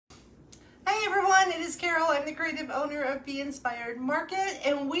everyone, it is Carol. I'm the creative owner of Be Inspired Market,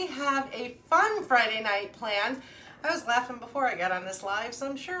 and we have a fun Friday night planned. I was laughing before I got on this live, so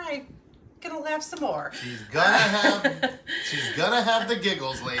I'm sure I'm gonna laugh some more. She's gonna have the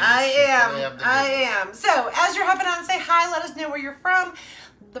giggles, ladies. I am. So as you're hopping on, say hi, let us know where you're from.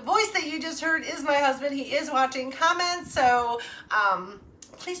 The voice that you just heard is my husband. He is watching comments, so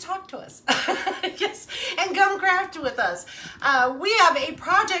please talk to us. Yes, and come craft with us. We have a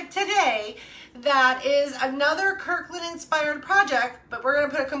project today that is another Kirkland-inspired project, but we're going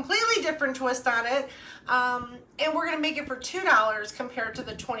to put a completely different twist on it, and we're going to make it for $2 compared to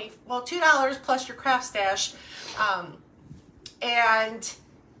the $2 plus your craft stash, and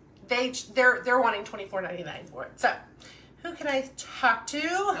they're wanting $24.99 for it. So who can I talk to?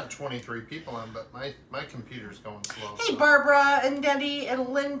 I got 23 people on, but my computer's going slow. Hey, so. Barbara and Denny and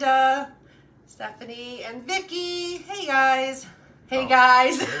Linda, Stephanie and Vicky. Hey, guys. Hey,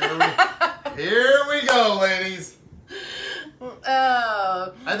 guys. Here we go, ladies.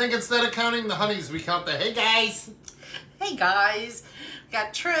 Oh. I think instead of counting the honeys, we count the hey, guys. Hey, guys. We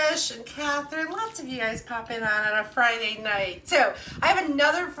got Trish and Catherine. Lots of you guys popping on a Friday night. So I have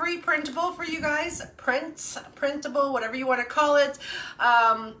another free printable for you guys. Printable, whatever you want to call it.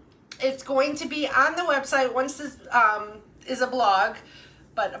 It's going to be on the website once this is a blog.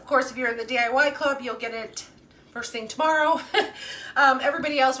 But of course, if you're in the DIY club, you'll get it first thing tomorrow.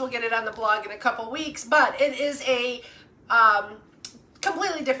 Everybody else will get it on the blog in a couple weeks. But it is a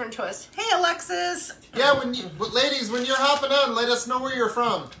completely different twist. Hey, Alexis. Yeah, ladies, when you're hopping on, let us know where you're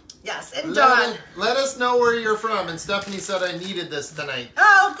from. Yes, and Dawn. Let us know where you're from. And Stephanie said I needed this tonight.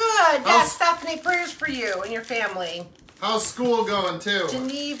 Oh, good. Yes, Stephanie, prayers for you and your family. How's school going, too?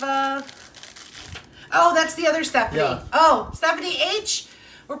 Geneva. Oh, that's the other Stephanie. Yeah. Oh, Stephanie H.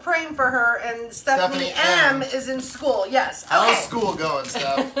 We're praying for her, and Stephanie M is in school. Yes. Okay. How's school going,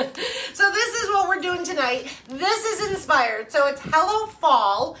 Steph? So this is what we're doing tonight. This is inspired. So it's Hello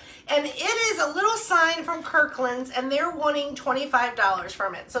Fall, and it is a little sign from Kirkland's, and they're wanting $25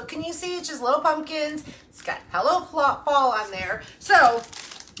 from it. So can you see it's just little pumpkins? It's got Hello Fall on there. So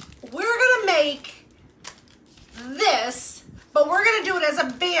we're gonna make this, but we're gonna do it as a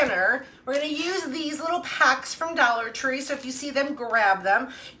banner. We're going to use these little packs from Dollar Tree, so if you see them, grab them.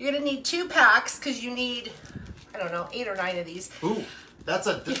 You're going to need 2 packs because you need, I don't know, 8 or 9 of these. Ooh,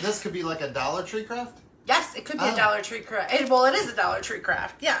 this could be like a Dollar Tree craft? Yes, it could be a Dollar Tree craft. Well, it is a Dollar Tree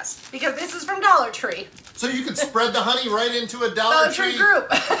craft, yes, because this is from Dollar Tree. So you could spread the honey right into a Dollar Tree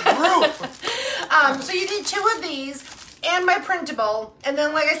group. So you need 2 of these and my printable, and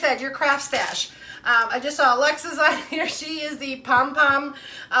then, like I said, your craft stash. I just saw Alexis on here. She is the pom-pom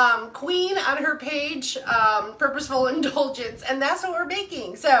queen on her page, Purposeful Indulgence, and that's what we're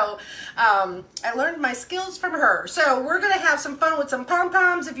making. So I learned my skills from her. So we're going to have some fun with some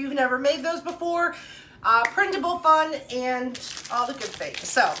pom-poms if you've never made those before. Printable fun and all the good things.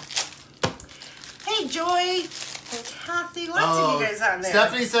 So, hey, Joy and Kathy, lots of you guys on there.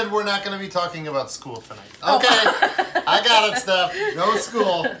 Stephanie said we're not going to be talking about school tonight. Okay, I got it, Steph. No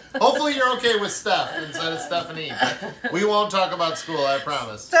school. Hopefully you're okay with Steph instead of Stephanie. We won't talk about school, I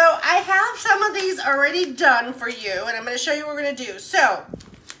promise. So I have some of these already done for you, and I'm going to show you what we're going to do. So,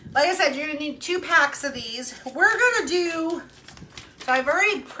 like I said, you're going to need 2 packs of these. We're going to do, so I've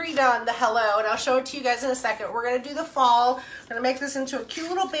already pre-done the hello, and I'll show it to you guys in a second. We're going to do the fall. We're going to make this into a cute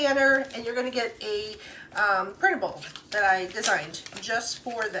little banner, and you're going to get a printable that I designed just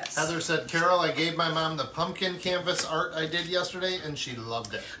for this. Heather said, Carol, I gave my mom the pumpkin canvas art I did yesterday, and she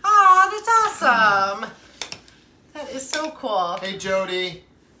loved it. Oh, that's awesome. That is so cool. Hey, Jody.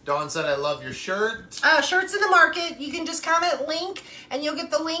 Dawn said, I love your shirt. Shirts in the market. You can just comment link, and you'll get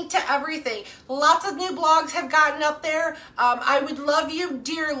the link to everything. Lots of new blogs have gotten up there. I would love you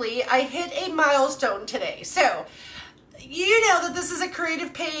dearly. I hit a milestone today. So, you know that this is a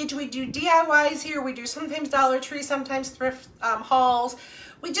creative page. We do DIYs here. We do sometimes Dollar Tree, sometimes thrift hauls.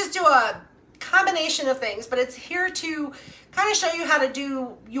 We just do a combination of things, but it's here to kind of show you how to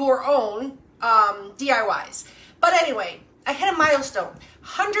do your own DIYs. But anyway, I hit a milestone.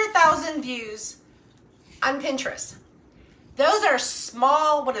 100,000 views on Pinterest. Those are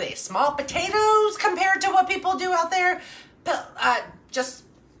small, what are they, small potatoes compared to what people do out there. Just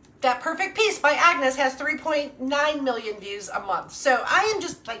That Perfect Piece by Agnes has 3.9 million views a month. So I am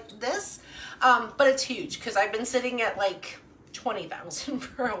just like this, but it's huge because I've been sitting at like 20,000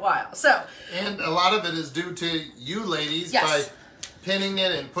 for a while. So, and a lot of it is due to you ladies yes. by pinning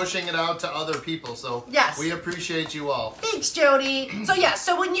it and pushing it out to other people. So yes, we appreciate you all. Thanks, Jody. So yeah,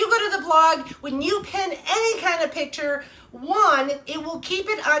 so when you go to the blog, when you pin any kind of picture, one, it will keep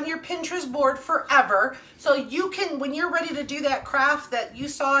it on your Pinterest board forever. So you can, when you're ready to do that craft that you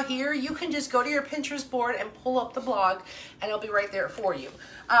saw here, you can just go to your Pinterest board and pull up the blog and it'll be right there for you.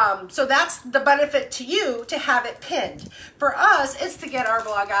 So that's the benefit to you to have it pinned. For us, it's to get our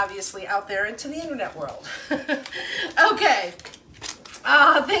blog obviously out there into the internet world. Okay.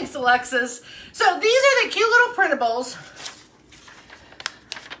 Thanks, Alexis. So these are the cute little printables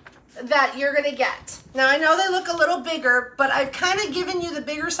that you're gonna get. Now I know they look a little bigger, but I've kind of given you the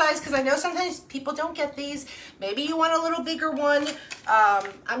bigger size because I know sometimes people don't get these. Maybe you want a little bigger one.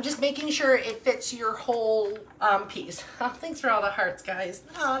 I'm just making sure it fits your whole piece. Oh, thanks for all the hearts, guys.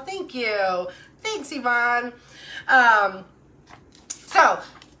 Oh, thank you. Thanks, Yvonne. So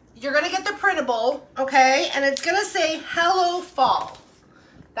you're gonna get the printable, okay? And it's gonna say Hello Fall.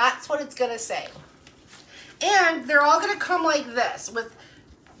 That's what it's gonna say. And they're all gonna come like this with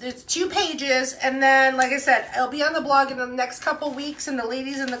there's 2 pages, and then, like I said, it'll be on the blog in the next couple weeks, and the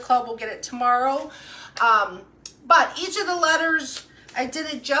ladies in the club will get it tomorrow. But each of the letters, I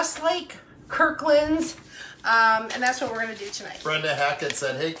did it just like Kirkland's, and that's what we're going to do tonight. Brenda Hackett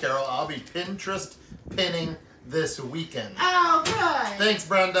said, hey, Carol, I'll be Pinterest pinning this weekend. Oh, good. Thanks,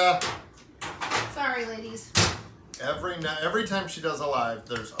 Brenda. Sorry, ladies. Every time she does a live,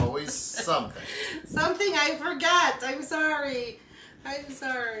 there's always something. Something I forget. I'm sorry. I'm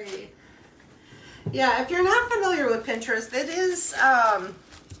sorry. Yeah, if you're not familiar with Pinterest, it is,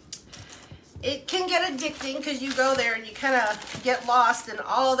 it can get addicting because you go there and you kind of get lost in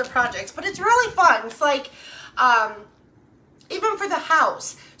all the projects, but it's really fun. It's like, even for the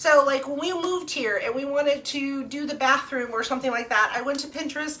house. So like when we moved here and we wanted to do the bathroom or something like that, I went to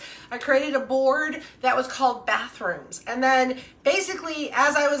Pinterest, I created a board that was called bathrooms. And then basically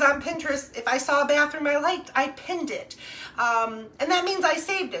as I was on Pinterest, if I saw a bathroom I liked, I pinned it. And that means I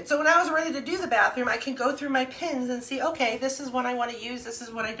saved it. So when I was ready to do the bathroom, I can go through my pins and see, okay, this is what I want to use. This is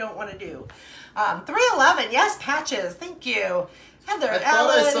what I don't want to do. 311, yes, Patches. Thank you. Heather, I thought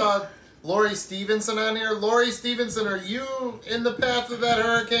I saw Lori Stevenson on here. Lori Stevenson, are you in the path of that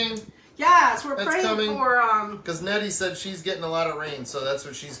hurricane? Yes, we're That's praying coming, for because Nettie said she's getting a lot of rain, so that's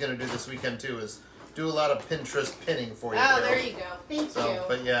what she's going to do this weekend too, is do a lot of Pinterest pinning for you. Oh, Carol. there you go. Thank you.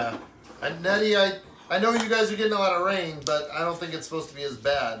 But yeah, Nettie, I know you guys are getting a lot of rain, but I don't think it's supposed to be as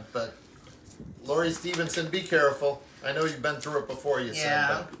bad. But Lori Stevenson, be careful. I know you've been through it before, you said.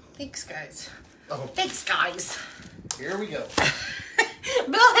 But... Thanks, guys. Oh. Thanks, guys. Here we go.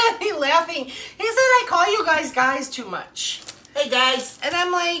 Bill had me laughing. He said I call you guys too much. Hey, guys. And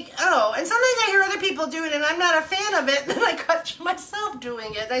I'm like, oh. And sometimes I hear other people do it, and I'm not a fan of it. And then I catch myself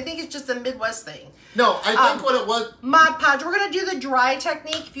doing it. I think it's just a Midwest thing. No, I think what it was... Mod Podge. We're going to do the dry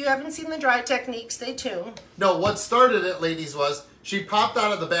technique. If you haven't seen the dry technique, stay tuned. No, what started it, ladies, was she popped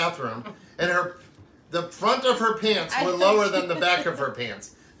out of the bathroom, and the front of her pants were lower than the back of her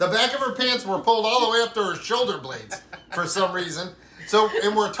pants. The back of her pants were pulled all the way up to her shoulder blades for some reason. So,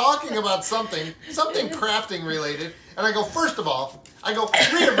 and we're talking about something crafting related, and I go, first of all,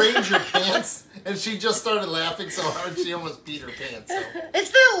 rearrange your pants, and she just started laughing so hard she almost peed her pants. So.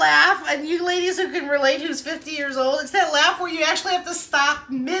 It's that laugh, and you ladies who can relate who's 50 years old, it's that laugh where you actually have to stop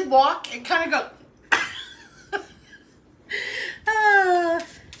mid-walk and kind of go,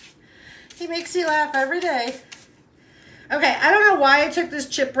 he makes you laugh every day. Okay, I don't know why I took this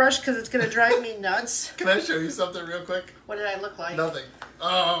chip brush because it's going to drive me nuts. Can I show you something real quick? What did I look like? Nothing.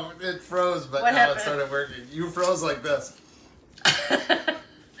 Oh, it froze, but what now happened? it started working. You froze like this.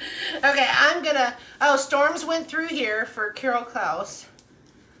 Okay, I'm going to... Oh, Storms went through here for Carol Klaus.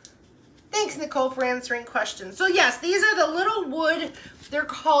 Thanks, Nicole, for answering questions. So, yes, these are the little wood. They're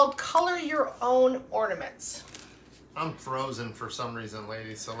called Color Your Own Ornaments. I'm frozen for some reason,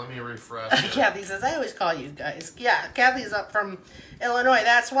 ladies, so let me refresh. Kathy says, I always call you guys. Yeah, Kathy's up from Illinois.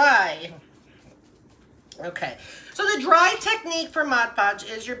 That's why. Okay. So the dry technique for Mod Podge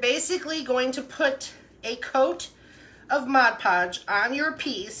is you're basically going to put a coat of Mod Podge on your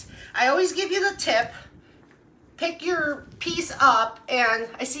piece. I always give you the tip. Pick your piece up, and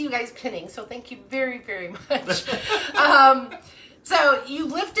I see you guys pinning, so thank you very, very much. So you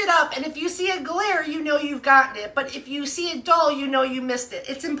lift it up, and if you see a glare, you know you've gotten it. But if you see it dull, you know you missed it.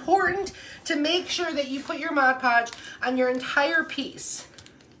 It's important to make sure that you put your Mod Podge on your entire piece.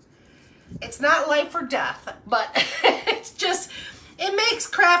 It's not life or death, but it's just, it makes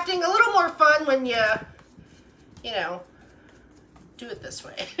crafting a little more fun when you know, do it this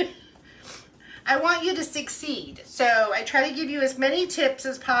way. I want you to succeed. So I try to give you as many tips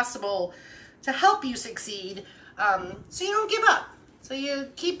as possible to help you succeed, so you don't give up. So you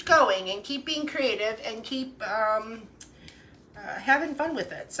keep going and keep being creative and keep having fun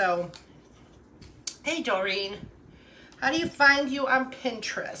with it. So, hey Doreen, how do you find you on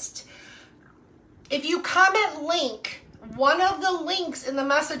Pinterest? If you comment link, one of the links in the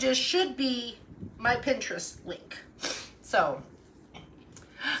messages should be my Pinterest link. So,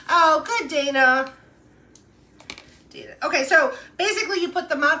 oh, good, Dana. Okay, so basically you put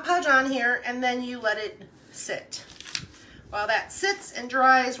the Mod Podge on here and then you let it sit. While that sits and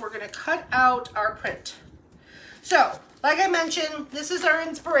dries, we're going to cut out our print. So, like I mentioned, this is our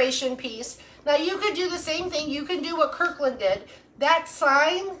inspiration piece. Now you could do the same thing. You can do what Kirkland did. That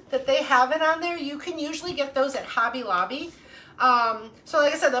sign that they have it on there, you can usually get those at Hobby Lobby. So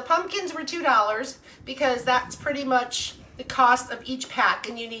like I said, the pumpkins were $2 because that's pretty much the cost of each pack,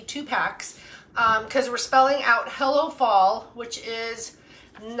 and you need 2 packs because we're spelling out Hello Fall, which is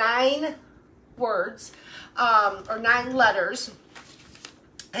 9 words or 9 letters,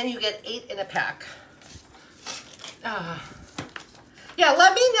 and you get 8 in a pack. Yeah,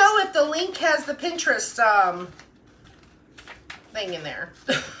 let me know if the link has the Pinterest thing in there.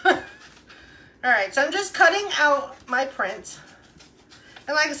 All right, so I'm just cutting out my print.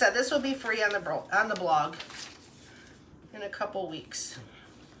 And like I said, this will be free on the blog in a couple weeks.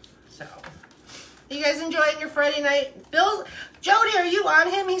 So, you guys enjoying your Friday night? Bill, Jody, are you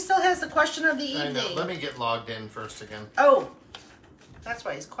on him? He still has the question of the evening. I know. Let me get logged in first again. Oh, that's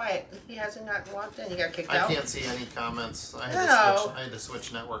why he's quiet. He hasn't got logged in. He got kicked out. I can't see any comments. I had to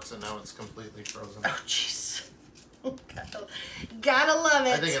switch networks, and now it's completely frozen. Oh, jeez. Gotta love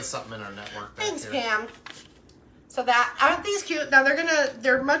it. I think it's something in our network back Thanks, here. Pam. So that, aren't these cute? Now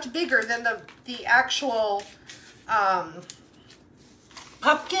they're much bigger than the actual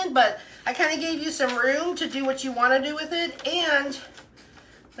pumpkin, but I kind of gave you some room to do what you want to do with it. And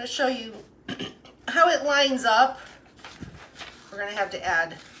let's show you how it lines up. We're gonna have to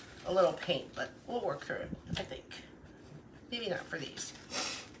add a little paint, but we'll work through it, I think. Maybe not for these.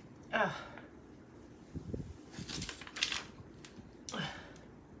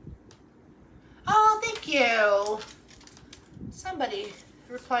 Oh, thank you. Somebody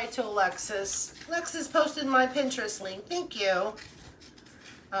replied to Alexis. Alexis posted my Pinterest link. Thank you.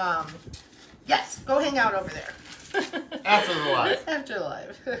 Yes, go hang out over there. After the live. After the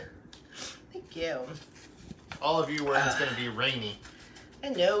live. Thank you. All of you where it's going to be rainy. My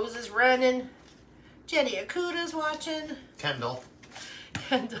nose is running. Jenny Akuda's watching. Kendall.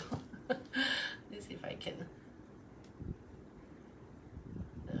 Kendall. Let me see if I can.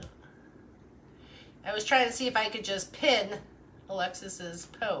 No. I was trying to see if I could just pin Alexis's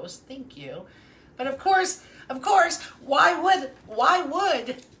post. Thank you. But of course, why would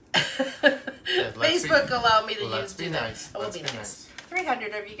Facebook allow me to use be nice. That will be nice.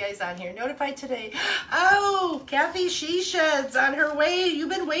 300 of you guys on here. Notified today. Oh, Kathy Sheshad's on her way. You've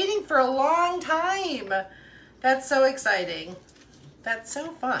been waiting for a long time. That's so exciting. That's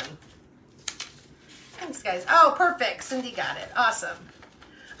so fun. Thanks, guys. Oh, perfect. Cindy got it. Awesome.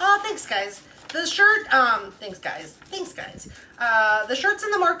 Oh, thanks, guys. The shirt, thanks, guys. Thanks, guys. The shirt's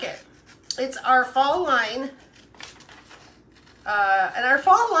in the market. It's our fall line. And our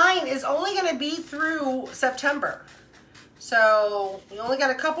fall line is only going to be through September. So we only got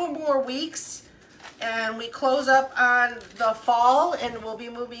a couple more weeks and we close up on the fall and we'll be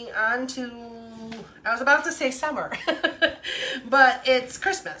moving on to, I was about to say summer, but it's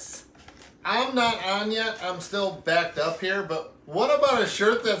Christmas. I'm not on yet. I'm still backed up here, but what about a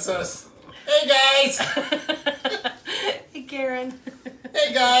shirt that says, "Hey guys." Hey Karen.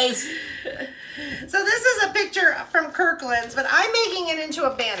 Hey guys. So this is a picture from Kirkland's, but I'm making it into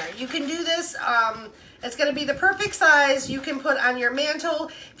a banner. You can do this. It's going to be the perfect size. You can put on your mantle.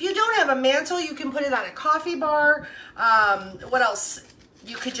 If you don't have a mantle, you can put it on a coffee bar. What else?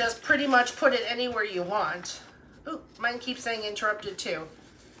 You could just pretty much put it anywhere you want. Ooh, mine keeps saying interrupted too.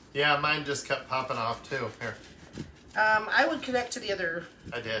 Yeah, mine just kept popping off too. Here. I would connect to the other.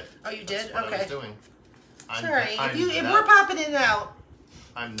 I did. Oh, you did? That's what okay. I was doing. Sorry. If we're popping in and out.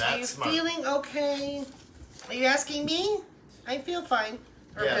 I'm that Are you smart. feeling okay? Are you asking me? I feel fine.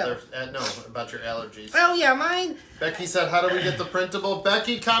 Or yeah, Bill? no, about your allergies. Oh, yeah, mine. Becky said, how do we get the printable?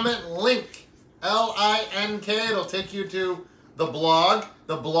 Becky, comment link. L-I-N-K. It'll take you to the blog.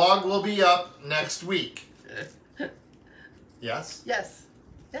 The blog will be up next week. Yes? Yes.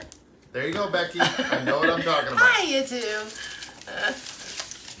 Yeah. There you go, Becky. I know what I'm talking about. Hi, YouTube.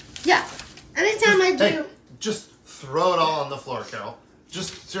 Yeah. Anytime I do. Hey, just throw it all on the floor, Carol.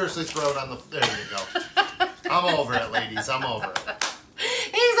 Just seriously throw it on the... There you go. I'm over it, ladies. I'm over it.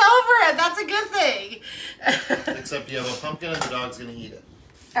 He's over it. That's a good thing. Except you have a pumpkin and the dog's going to eat it.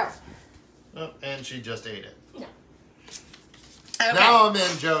 Oh. Oh, and she just ate it. No. Okay. Now I'm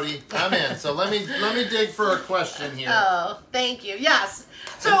in, Jody. I'm in. So let me dig for a question here. Oh, thank you. Yes.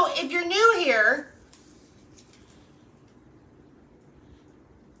 So if you're new here,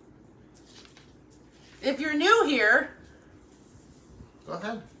 Go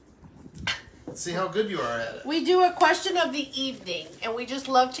ahead. Let's see how good you are at it. we do a question of the evening, and we just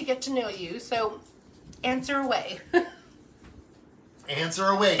love to get to know you. So answer away. Answer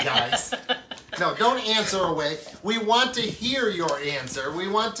away, guys. No, don't answer away. We want to hear your answer. We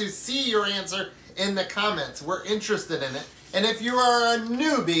want to see your answer in the comments. We're interested in it. And if you are a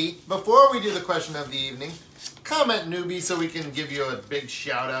newbie, before we do the question of the evening, comment newbie so we can give you a big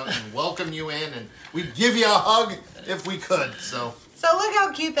shout out and welcome you in, and we'd give you a hug if we could. So look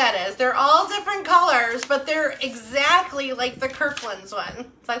how cute that is. They're all different colors, but they're exactly like the Kirkland's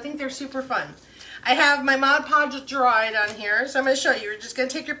one. So I think they're super fun. I have my Mod Podge dried on here, so I'm going to show you. You're just going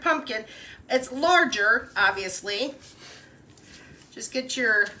to take your pumpkin. It's larger, obviously. Just get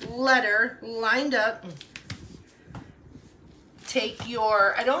your letter lined up. Take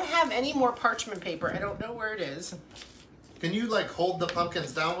your, I don't have any more parchment paper. I don't know where it is. can you like hold the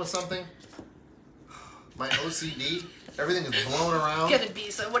pumpkins down with something? My OCD, everything is blown around. It's gonna be,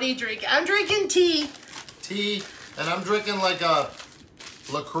 so what are you drinking? I'm drinking tea. Tea, and I'm drinking like a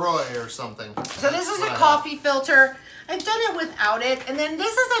LaCroix or something. So this is a coffee filter. I've done it without it. And then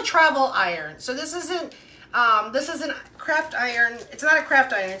this is a travel iron. So this isn't craft iron. It's not a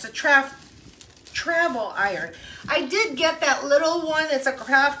craft iron. It's a travel iron. I did get that little one. It's a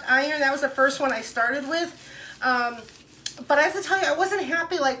craft iron. That was the first one I started with. But I have to tell you, I wasn't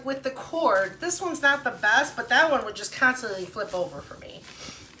happy like with the cord. This one's not the best, but that one would just constantly flip over for me.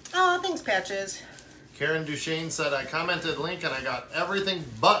 Oh, thanks, Patches. Karen Duchesne said, I commented link and I got everything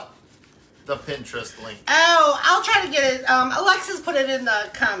but the Pinterest link. Oh, I'll try to get it. Alexis put it in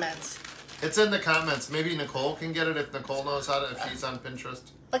the comments. It's in the comments. Maybe Nicole can get it if Nicole knows how to, if she's on Pinterest.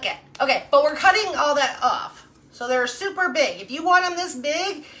 Look at, okay, but we're cutting all that off. So they're super big. If you want them this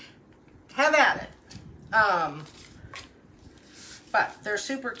big, have at it. But they're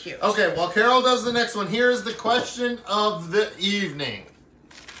super cute. Okay, while Carol does the next one, here's the question of the evening.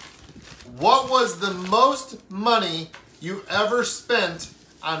 What was the most money you ever spent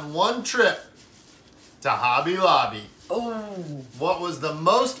on one trip to Hobby Lobby? Oh. What was the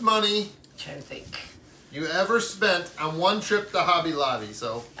most money I'm trying to think. you ever spent on one trip to Hobby Lobby?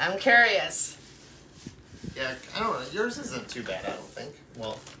 So, I'm curious. yeah, I don't know. Yours isn't too bad, I don't think.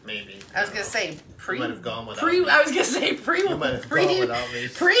 Well, maybe. I was going to say You might have gone without me. I was going to say pre. You might have gone without me.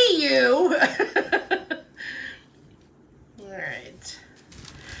 Pre you. All right.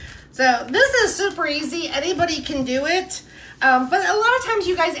 So this is super easy. Anybody can do it. But a lot of times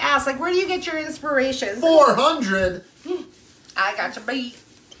you guys ask, like, where do you get your inspiration? 400? I got to beat.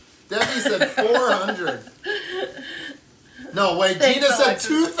 Debbie said 400. No, wait. Thanks, Gina said Alexis.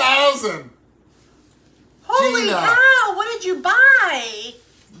 2,000. Holy Gina. cow, what did you buy?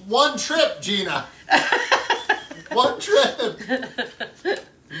 One trip, Gina. One trip.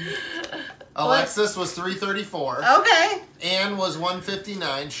 Alexis was 334. Okay. Ann was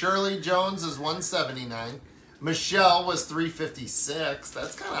 159. Shirley Jones is 179. Michelle was 356.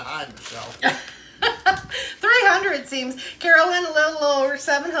 That's kind of high, Michelle. 300 seems. Carolyn a little lower,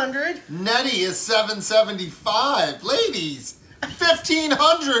 700. Nettie is 775. Ladies,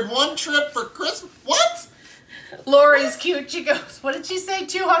 1,500. One trip for Christmas. What? Lori's cute. She goes, what did she say?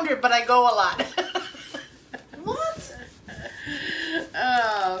 200, but I go a lot. What?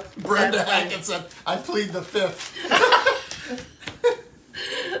 Oh, Brenda that's funny. Hackett said, I plead the fifth.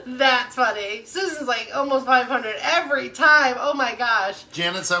 That's funny. Susan's like almost 500 every time. Oh my gosh.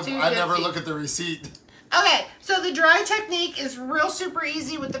 Janet said, I never look at the receipt. Okay, so the dry technique is real super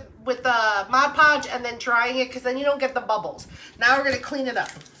easy with the Mod Podge and then drying it because then you don't get the bubbles. Now we're going to clean it up.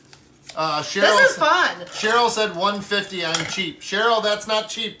 Cheryl This is fun. Cheryl said 150. I'm cheap. Cheryl, that's not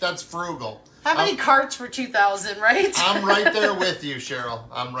cheap. That's frugal. How many carts for 2,000, right? I'm right there with you, Cheryl.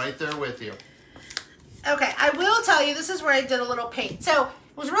 I'm right there with you. Okay, I will tell you, this is where I did a little paint. So,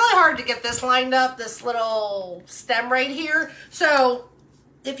 it was really hard to get this lined up, this little stem right here. So,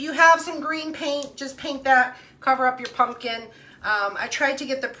 if you have some green paint, just paint that, cover up your pumpkin. I tried to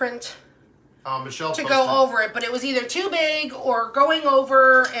get the print Michelle to posted. go over it, but it was either too big or going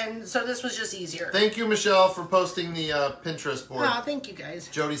over, and so this was just easier. Thank you, Michelle, for posting the Pinterest board. Oh, thank you guys.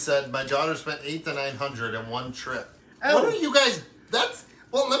 Jody said, my daughter spent $800 to $900 in one trip. Oh. What are you guys,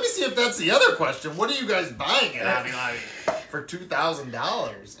 well, let me see if that's the other question. What are you guys buying at Hobby Lobby for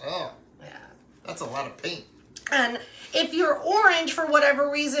 $2,000? Oh, Yeah. that's a lot of paint. And if your orange, for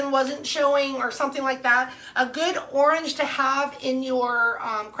whatever reason, wasn't showing or something like that, a good orange to have in your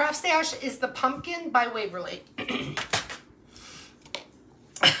craft stash is the Pumpkin by Waverly.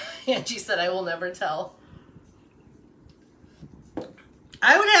 Angie said, I will never tell.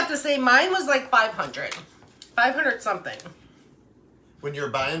 I would have to say mine was like 500. 500 something. When you're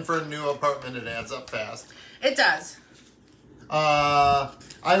buying for a new apartment, it adds up fast. It does. I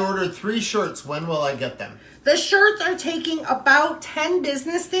ordered 3 shirts. When will I get them? The shirts are taking about 10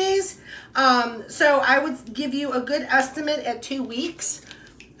 business days. So I would give you a good estimate at 2 weeks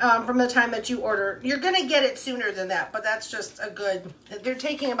from the time that you order. You're going to get it sooner than that, but that's just a good... They're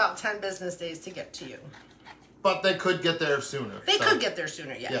taking about 10 business days to get to you. But they could get there sooner. They could get there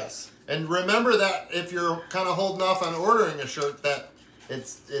sooner, yeah. Yes. And remember that if you're kind of holding off on ordering a shirt, that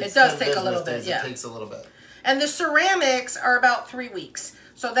it does take a little bit, yeah. It takes a little bit. And the ceramics are about 3 weeks.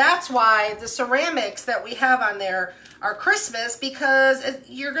 So that's why the ceramics that we have on there are Christmas, because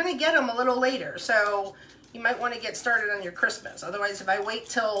you're going to get them a little later. So you might want to get started on your Christmas. Otherwise, if I wait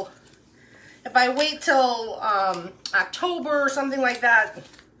till October or something like that,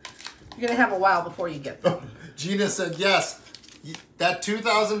 you're going to have a while before you get them. Gina said, yes, that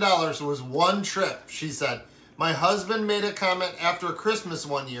 $2,000 was one trip. She said, my husband made a comment after Christmas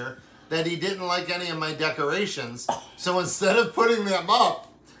one year that he didn't like any of my decorations. So instead of putting them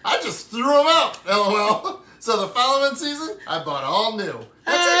up, I just threw them out. LOL. So the following season, I bought all new.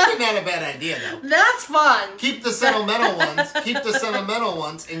 That's actually not a bad idea, though. That's fun. Keep the sentimental ones. Keep the sentimental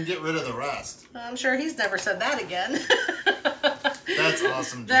ones and get rid of the rest. I'm sure he's never said that again. That's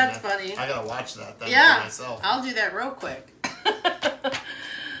awesome, Gina. That's funny. I gotta watch that then for myself. I'll do that real quick.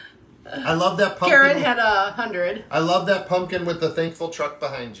 I love that pumpkin. Karen had 100. I love that pumpkin with the thankful truck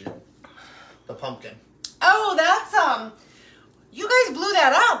behind you. The pumpkin. Oh, that's you guys blew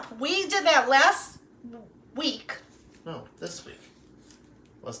that up. We did that last week. No, this week.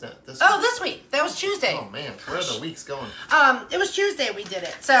 Wasn't that this week? Oh, this week. That was Tuesday. Oh man, where are the weeks going? It was Tuesday we did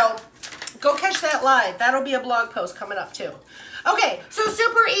it. So go catch that live. That'll be a blog post coming up too. Okay, so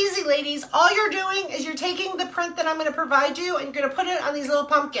super easy, ladies. All you're doing is you're taking the print that I'm going to provide you and you're going to put it on these little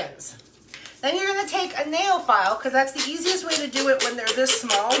pumpkins. Then you're going to take a nail file, because that's the easiest way to do it when they're this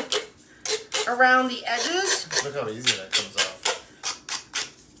small, around the edges. Look how easy that comes off.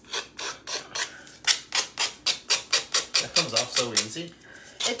 That comes off so easy.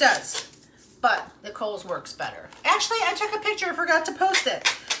 It does, but Nicole's works better. Actually, I took a picture, forgot to post it.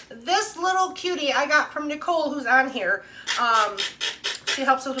 This little cutie I got from Nicole, who's on here. She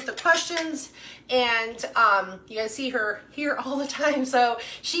helps us with the questions, and you guys see her here all the time. So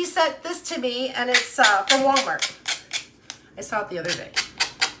she sent this to me, and it's from Walmart. I saw it the other day.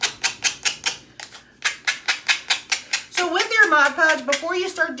 So with your Mod Podge, before you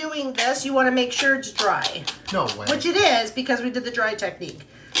start doing this, you want to make sure it's dry. No way. Which it is, because we did the dry technique.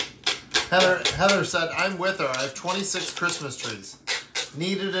 Heather said, I'm with her. I have 26 Christmas trees.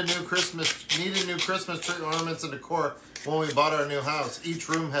 Needed new Christmas tree ornaments and decor when we bought our new house. Each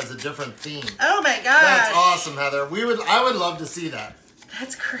room has a different theme. Oh my gosh. That's awesome, Heather. I would love to see that.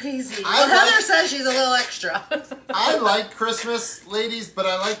 That's crazy. Well, Heather says she's a little extra. I like Christmas, ladies, but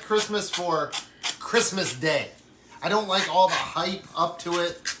I like Christmas for Christmas Day. I don't like all the hype up to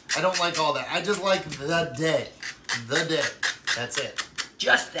it. I don't like all that. I just like the day. The day. That's it.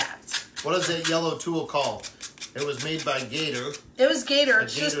 Just that. What is that yellow tool called? It was made by Gator. It was Gator.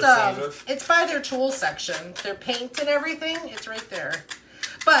 It's Gator just it's by their tool section. Their paint and everything. It's right there.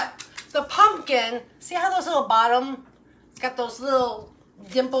 But the pumpkin, see how those little bottom, it's got those little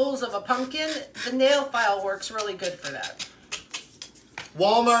dimples of a pumpkin? The nail file works really good for that.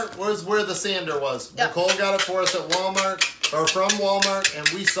 Walmart was where the sander was. Yep. Nicole got it for us at Walmart, or from Walmart, and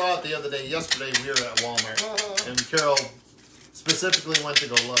we saw it the other day. Yesterday we were at Walmart, and Carol specifically went to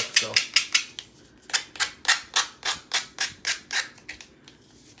go look. So.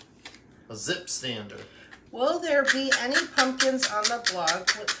 A zip sander. Will there be any pumpkins on the blog?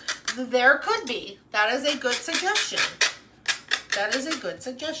 There could be. That is a good suggestion. That is a good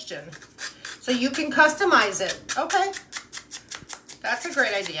suggestion. So you can customize it. Okay. That's a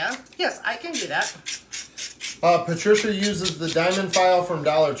great idea. Yes, I can do that. Patricia uses the diamond file from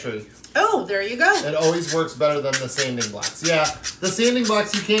Dollar Tree. Oh, there you go. It always works better than the sanding blocks. Yeah, the sanding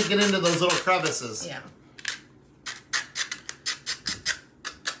blocks, you can't get into those little crevices. Yeah.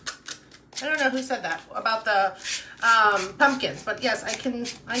 I don't know who said that about the pumpkins, but yes, I can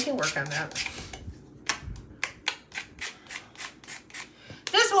work on that.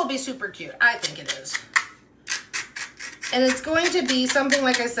 This will be super cute. I think it is. And it's going to be something,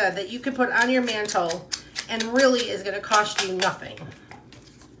 like I said, that you can put on your mantle and really is going to cost you nothing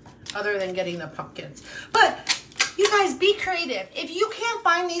other than getting the pumpkins. But you guys, be creative. If you can't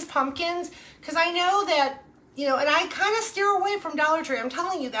find these pumpkins, because I know that, you know, and I kind of steer away from Dollar Tree. I'm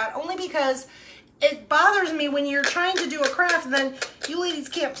telling you that only because it bothers me when you're trying to do a craft and then you ladies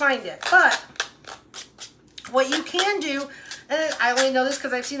can't find it. But what you can do, and I only know this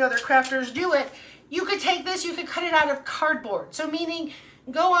because I've seen other crafters do it, you could take this, you could cut it out of cardboard. So meaning,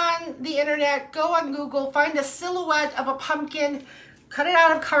 go on the internet, go on Google, find a silhouette of a pumpkin, cut it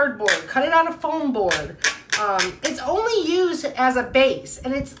out of cardboard, cut it out of foam board. It's only used as a base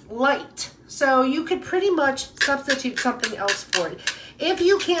and it's light. So you could pretty much substitute something else for it. If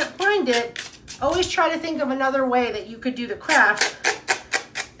you can't find it, always try to think of another way that you could do the craft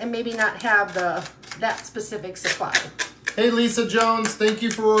and maybe not have that specific supply. Hey, Lisa Jones, thank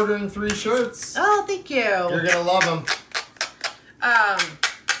you for ordering 3 shirts. Oh, thank you. You're going to love them.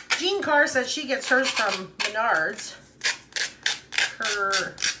 Jean Carr says she gets hers from Menards.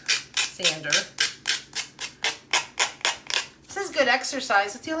 Her sander. This is good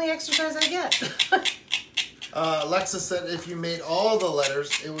exercise. It's the only exercise I get. Alexa said if you made all the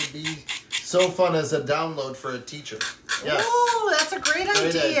letters, it would be so fun as a download for a teacher. Yes. Oh, that's a great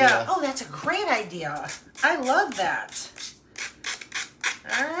idea. Oh, that's a great idea. I love that.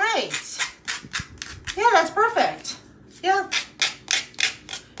 All right. Yeah, that's perfect. Yeah.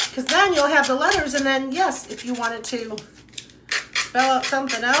 Because then you'll have the letters, and then, yes, if you wanted to spell out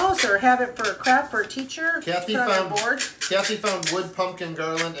something else or have it for a craft for a teacher, Kathy put on the board. Kathy found wood pumpkin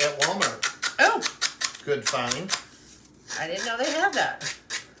garland at Walmart. Oh. Good find. I didn't know they had that.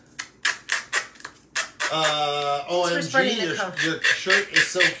 OMG, your shirt is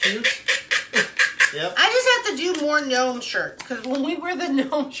so cute. Yep. I just have to do more gnome shirts because when we wear the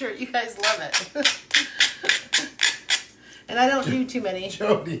gnome shirt, you guys love it. And I don't do too many.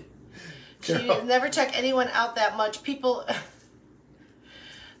 Jody. She never check anyone out that much. People,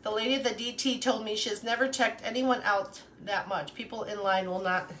 the lady at the DT told me she has never checked anyone out that much. People in line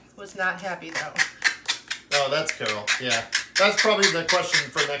was not happy though. Oh, that's Carol. Yeah. That's probably the question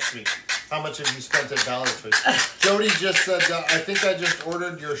for next week. How much have you spent at Dollar Tree? Jody just said, I think I just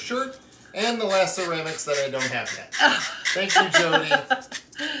ordered your shirt and the last ceramics that I don't have yet. Thank you, Jody.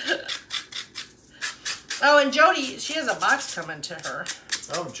 Oh, and Jody, she has a box coming to her.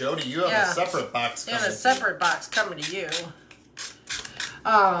 Oh, Jody, you have a separate box coming. Yeah, a separate box coming to you.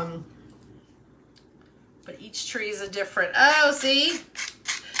 But each tree is a different. Oh, see?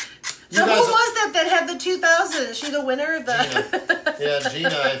 So who was that had the 2000? Is she the winner? Gina. Yeah,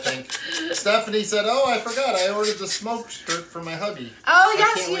 Gina, I think. Stephanie said, oh, I forgot. I ordered the smoke shirt for my hubby. Oh,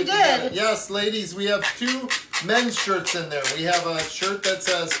 yes, you did. Yes, ladies, we have 2 men's shirts in there. We have a shirt that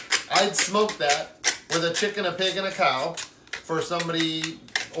says, I'd smoke that, with a chicken, a pig, and a cow for somebody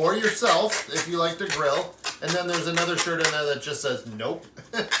or yourself if you like to grill. And then there's another shirt in there that just says, nope.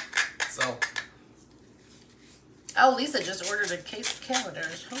 So... Oh, Lisa just ordered a case of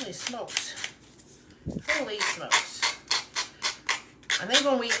calendars. Holy smokes. Holy smokes. I think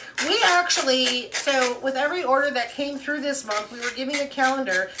when we actually, so with every order that came through this month, we were giving a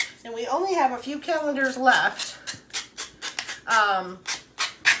calendar, and we only have a few calendars left.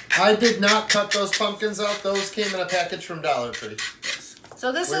 I did not cut those pumpkins out. Those came in a package from Dollar Tree.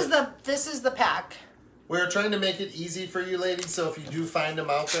 So this is the pack. We're trying to make it easy for you ladies, so if you do find them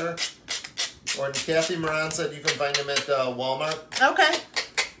out there, or Kathy Moran said you can find them at Walmart. Okay.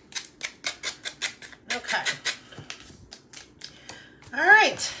 Okay. All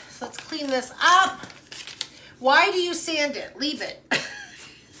right. So let's clean this up. Why do you sand it? Leave it.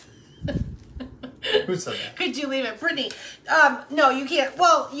 Who said that? Could you leave it, Brittany? No, you can't.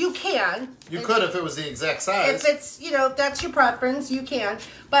 Well, you can. You could if it was the exact size. If it's, that's your preference, you can.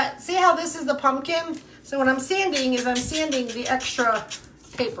 But see how this is the pumpkin? So what I'm sanding is I'm sanding the extra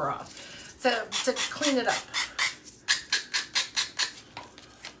paper off. To clean it up.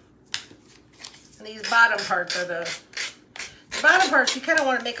 And these bottom parts are the bottom parts, you kind of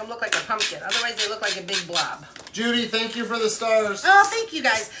want to make them look like a pumpkin. Otherwise, they look like a big blob. Judy, thank you for the stars. Oh, thank you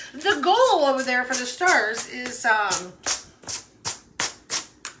guys. The goal over there for the stars is, I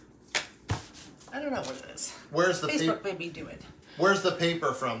don't know what it is. Where's the Facebook made me do it. Where's the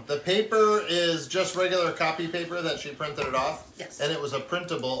paper from? The paper is just regular copy paper that she printed it off. Yes. And it was a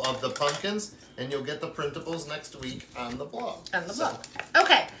printable of the pumpkins, and you'll get the printables next week on the blog. On the blog.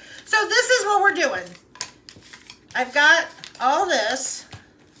 Okay, so this is what we're doing. I've got all this,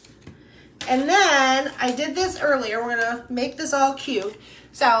 and then I did this earlier. We're gonna make this all cute.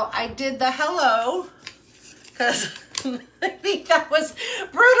 So I did the hello, because I think that was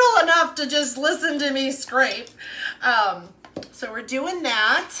brutal enough to just listen to me scrape. So we're doing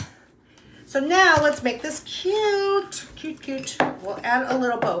that. So now let's make this cute. Cute, cute. We'll add a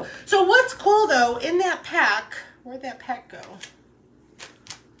little bow. So what's cool though, in that pack, where'd that pack go?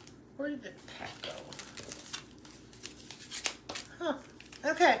 Where did the pack go? Huh.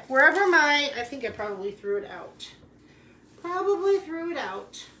 Okay, wherever I think I probably threw it out. Probably threw it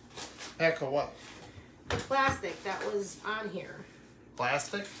out. Heck of what? The plastic that was on here.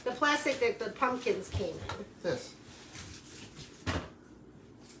 Plastic? The plastic that the pumpkins came in. This.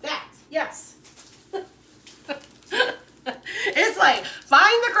 That, yes. It's like,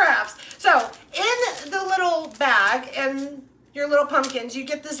 find the crafts. So, in the little bag and your little pumpkins, you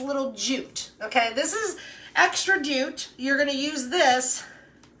get this little jute. Okay, this is extra jute. You're going to use this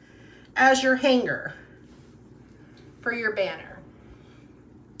as your hanger for your banner.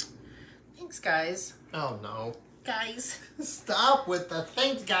 Thanks, guys. Oh, no. Guys. Stop with the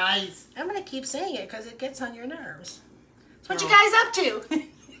thanks, guys. I'm going to keep saying it because it gets on your nerves. So what you guys up to?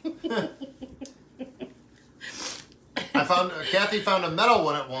 Kathy found a metal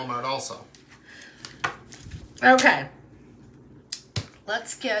one at Walmart also. Okay.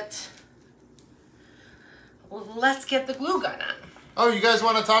 Let's get the glue gun on. Oh, you guys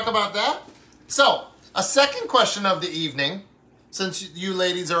want to talk about that? So, a second question of the evening, since you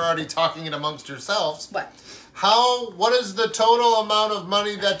ladies are already talking it amongst yourselves. What? What is the total amount of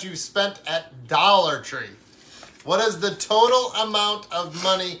money that you spent at Dollar Tree? What is the total amount of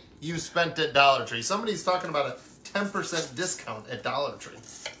money you spent at Dollar Tree? Somebody's talking about a 10% discount at Dollar Tree.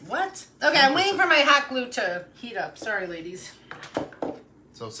 What? Okay, 10%. I'm waiting for my hot glue to heat up. Sorry, ladies.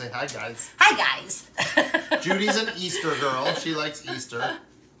 So say hi, guys. Hi, guys. Judy's an Easter girl. She likes Easter.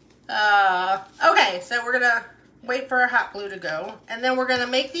 Okay, so we're going to wait for our hot glue to go. And then we're going to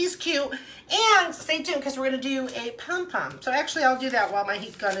make these cute. And stay tuned because we're going to do a pom-pom. So actually, I'll do that while my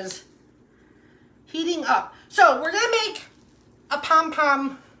heat gun is heating up. So we're going to make a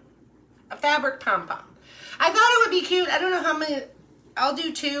pom-pom, a fabric pom-pom. I thought it would be cute. I don't know how many. I'll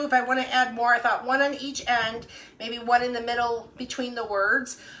do 2 if I want to add more. I thought 1 on each end, maybe 1 in the middle between the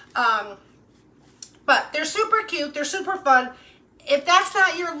words. But they're super cute. They're super fun. If that's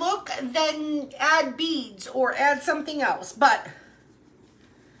not your look, then add beads or add something else. But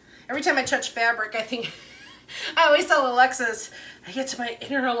every time I touch fabric, I think, I always tell Alexis, I get to my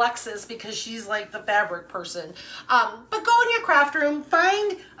inner Alexis because she's like the fabric person. But go in your craft room,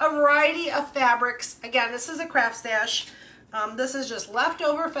 find a variety of fabrics. Again, this is a craft stash. This is just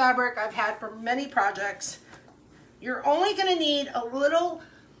leftover fabric I've had for many projects. You're only going to need a little,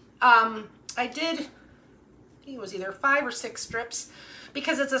 I think it was either 5 or 6 strips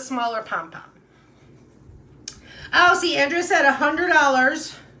because it's a smaller pom-pom. Oh, see, Andrew said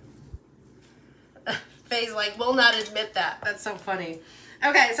 $100. Faye's like, will not admit that. That's so funny.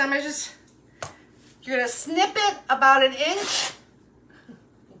 Okay, so you're going to snip it about 1 inch.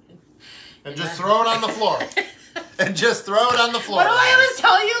 And just throw it on the floor. And just throw it on the floor. What do I always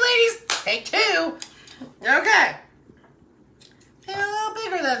tell you, ladies? Take 2. Okay. A little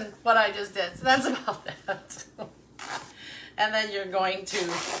bigger than what I just did. So that's about that. And then you're going to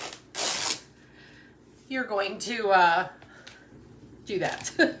do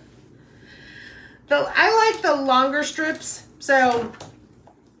that. I like the longer strips, so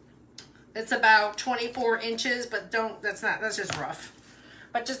it's about 24 inches, but that's just rough.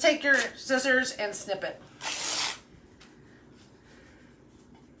 But just take your scissors and snip it.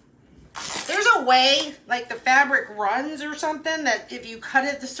 There's a way, like the fabric runs or something, that if you cut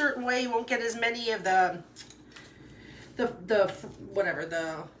it a certain way, you won't get as many of the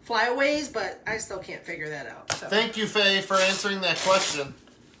flyaways, but I still can't figure that out. So. Thank you, Faye, for answering that question.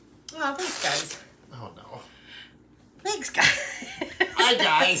 Oh, thanks, guys. Oh, no. Thanks, guys. Hi,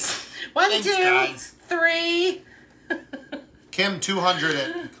 guys. 1, Thanks, 2, guys. 3. Kim, 200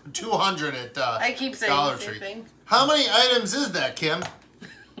 at I keep saying Dollar the same Tree. thing. How many items is that, Kim?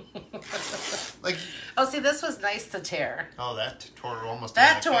 Like. Oh, see, this was nice to tear. Oh, that tore almost.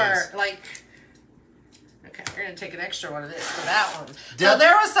 That in my tore face. like. Okay, we're gonna take an extra one of this for that one. So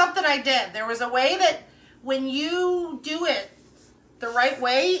there was something I did. There was a way that when you do it the right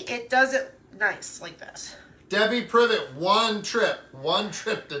way, it does it nice like this. Debbie Privet, one trip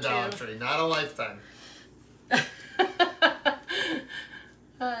to Dollar Tree, not a lifetime.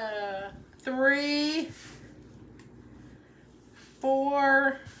 3,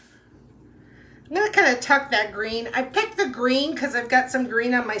 4. I'm gonna kind of tuck that green. I picked the green because I've got some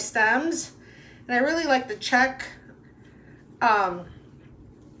green on my stems, and I really like the check. I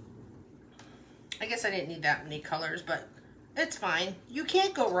guess I didn't need that many colors, but it's fine. You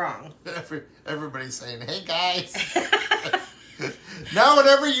can't go wrong. Everybody's saying, "Hey guys." Now,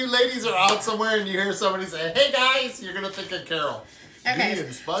 whenever you ladies are out somewhere and you hear somebody say, "Hey guys," you're gonna think of Carol. Okay,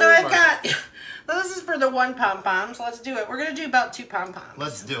 so I've got. Well, this is for the 1 pom-pom, so let's do it. We're gonna do about 2 pom-poms.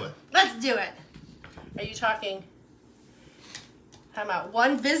 Let's do it. Let's do it. Are you talking? How about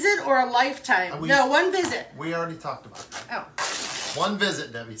 1 visit or a lifetime? No, 1 visit. We already talked about that. Oh. One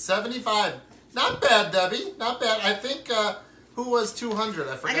visit, Debbie. 75. Not bad, Debbie. Not bad. I think, who was 200?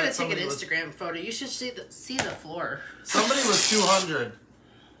 I forgot. I gotta take an Instagram photo. You should see the floor. Somebody was 200.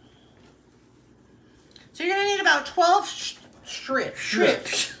 So you're gonna need about 12 strips.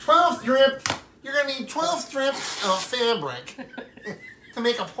 12 strips. You're gonna need 12 strips of fabric to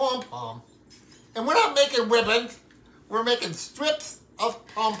make a pom-pom. And we're not making ribbons. We're making strips of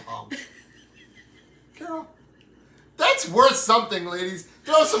pom-poms. Carol, that's worth something, ladies.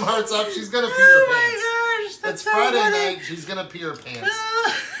 Throw some hearts up. She's gonna pee her pants. Oh my gosh, that's It's so Friday funny. night. She's gonna pee her pants.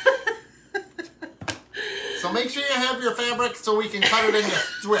 So make sure you have your fabric so we can cut it into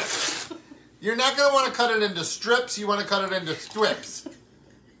strips. You're not gonna want to cut it into strips. You want to cut it into strips.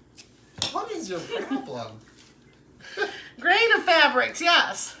 What is your problem? Grain of fabrics,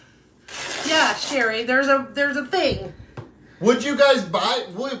 yes. Yeah, Sherry, there's a thing. Would you guys buy?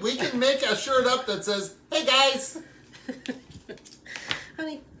 We can make a shirt up that says, "Hey guys."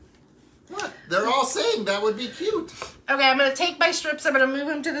 Honey. What? They're all saying that would be cute. Okay, I'm gonna take my strips. I'm gonna move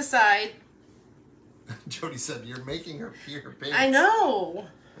them to the side. Jody said, "You're making her pee her pants." I know.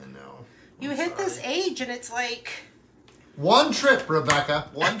 I know. You I'm hit this sorry. age and it's like... One trip, Rebecca.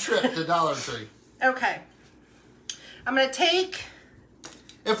 One trip to Dollar Tree. Okay. I'm going to take...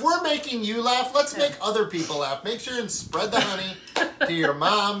 If we're making you laugh, let's make other people laugh. Make sure and spread the honey to your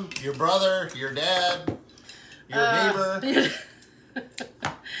mom, your brother, your dad, your neighbor.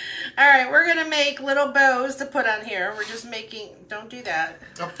 All right, we're going to make little bows to put on here. We're just making... Don't do that.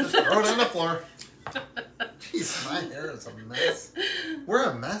 Oh, just throw it on the floor. Jeez, my hair is a mess. We're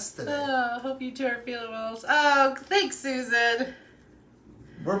a mess today. Oh, hope you two are feeling well. Oh, thanks, Susan.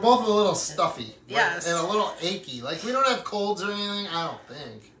 We're both a little stuffy. Yes. And a little achy. Like, we don't have colds or anything, I don't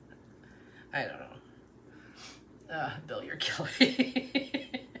think. I don't know. Bill, you're killing me.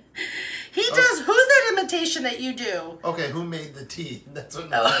 He does... Who's that imitation that you do? Okay, who made the tea? That's what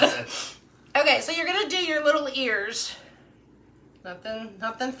Melissa said. Okay, so you're going to do your little ears.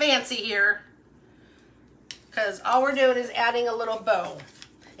 Nothing fancy here. Because all we're doing is adding a little bow.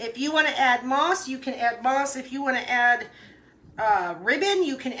 If you want to add moss, you can add moss. If you want to add ribbon,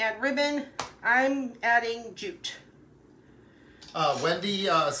 you can add ribbon. I'm adding jute. Wendy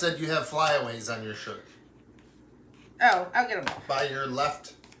said you have flyaways on your shirt. Oh, I'll get them all. By your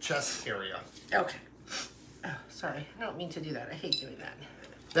left chest area. Okay. Oh, sorry. I don't mean to do that. I hate doing that.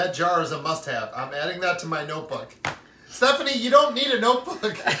 That jar is a must-have. I'm adding that to my notebook. Stephanie, you don't need a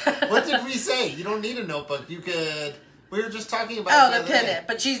notebook. What did we say? You don't need a notebook. You could... We were just talking about... Oh, the pennant.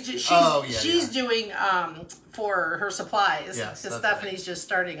 But she's doing for her supplies. Yes, because that's Stephanie's right. just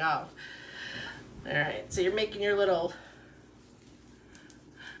starting off. All right. So you're making your little...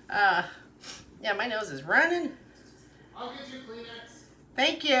 yeah, my nose is running. I'll get you Kleenex.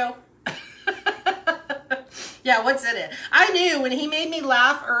 Thank you. Yeah, what's in it? I knew when he made me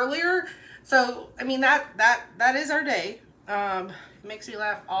laugh earlier. So, I mean, that is our day. It makes me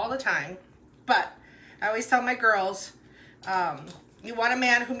laugh all the time. But I always tell my girls, you want a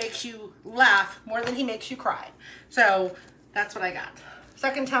man who makes you laugh more than he makes you cry. So, that's what I got.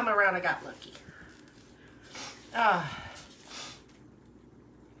 Second time around, I got lucky.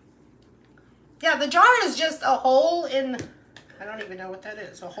 Yeah, the jar is just a hole in... I don't even know what that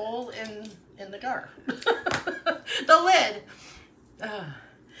is. A hole in the jar. The lid.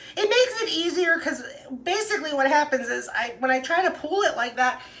 It makes it easier because basically what happens is when I try to pull it like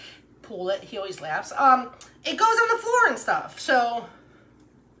that, he always laughs, it goes on the floor and stuff. So,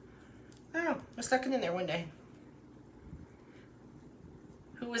 I don't know. I stuck it in there one day.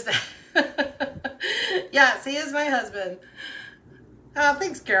 Who was that? Yes, he is my husband. Oh,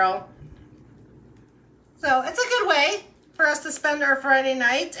 thanks, Carol. So, it's a good way for us to spend our Friday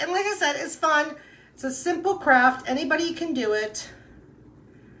night. And like I said, it's fun. It's a simple craft. Anybody can do it.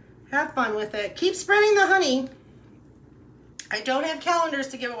 Have fun with it. Keep spreading the honey. I don't have calendars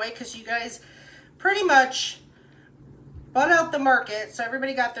to give away because you guys pretty much bought out the market. So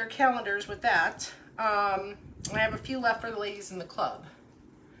everybody got their calendars with that. I have a few left for the ladies in the club.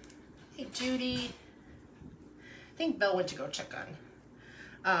 Hey, Judy. I think Bill went to go check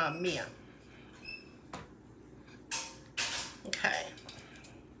on Mia. Okay.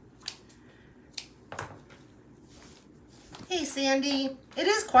 Hey, Sandy. It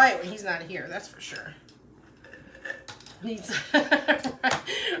is quiet when he's not here, that's for sure.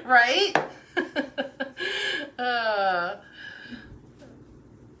 Right?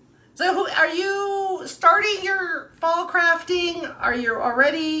 So are you starting your fall crafting? Are you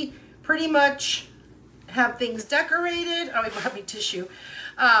already pretty much have things decorated? Oh, he brought me tissue.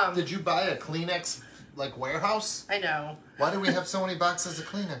 Did you buy a Kleenex like warehouse? I know. Why do we have so many boxes of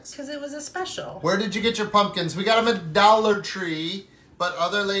Kleenex? Because it was a special. Where did you get your pumpkins? We got them at Dollar Tree, but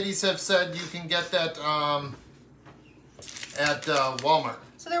other ladies have said you can get that at Walmart.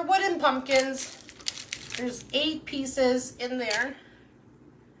 So they're wooden pumpkins. There's 8 pieces in there.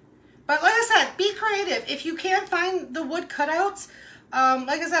 But like I said, be creative. If you can't find the wood cutouts,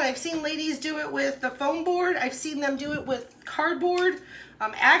 like I said, I've seen ladies do it with the foam board. I've seen them do it with cardboard.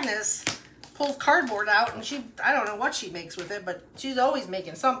 Agnes pulls cardboard out, and I don't know what she makes with it, but she's always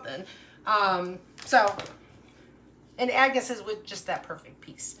making something. And Agnes is with just that perfect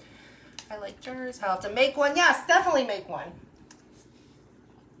piece. I like jars. How to make one? Yes, definitely make one.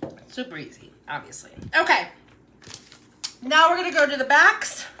 Super easy, obviously. Okay. Now we're going to go to the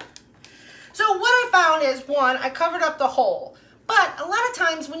backs. So what I found is, one, I covered up the hole. But a lot of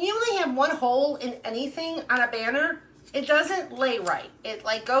times when you only have one hole in anything on a banner, it doesn't lay right. It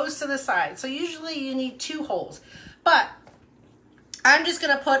like goes to the side. So usually you need 2 holes. But I'm just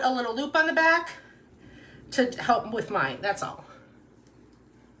going to put a little loop on the back to help with mine. That's all.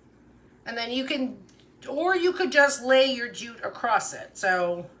 And then you can, or you could just lay your jute across it.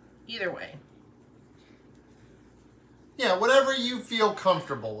 So either way. Yeah, whatever you feel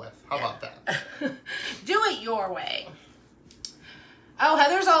comfortable with. How about that? Do it your way. Oh,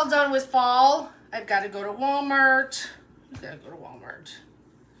 Heather's all done with fall. I've got to go to Walmart. I've got to go to Walmart.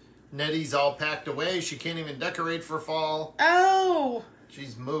 Nettie's all packed away. She can't even decorate for fall. Oh.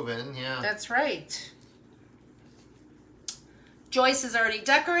 She's moving, yeah. That's right. Joyce is already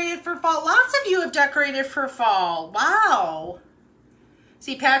decorated for fall. Lots of you have decorated for fall. Wow.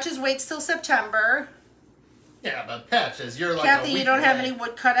 See, Patches waits till September. Yeah, but Patches, you're like Kathy, you don't have any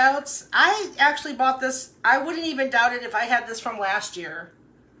wood cutouts? I actually bought this. I wouldn't even doubt it if I had this from last year.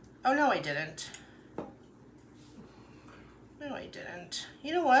 Oh, no, I didn't. No, I didn't.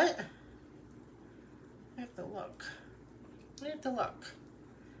 You know what? I have to look. I have to look.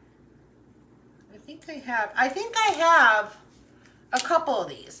 I think I have a couple of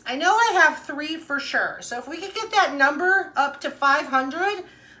these. I know I have 3 for sure. So if we could get that number up to 500,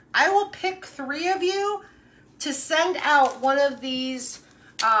 I will pick 3 of you to send out one of these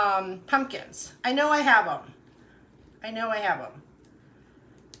pumpkins. I know I have them. I know I have them.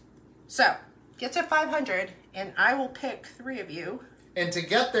 So, get to 500, and I will pick 3 of you. And to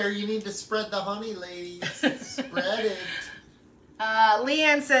get there, you need to spread the honey, ladies. Spread it.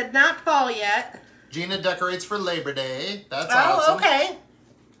 Leanne said, not fall yet. Gina decorates for Labor Day. That's awesome. Oh, okay.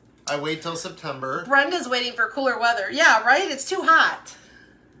 I wait till September. Brenda's waiting for cooler weather. Yeah, right? It's too hot.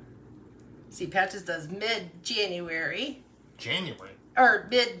 See, Patches does mid-January. January? Or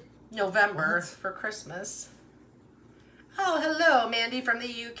mid-November for Christmas. Oh, hello, Mandy from the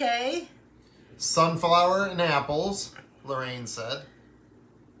UK. Sunflower and apples, Lorraine said.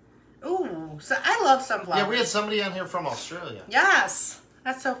 Ooh, so I love sunflowers. Yeah, we had somebody on here from Australia. Yes,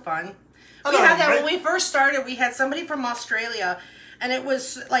 that's so fun. Hello, We had that when we first started. We had somebody from Australia, and it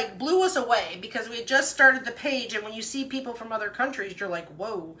was like blew us away because we had just started the page, and when you see people from other countries, you're like,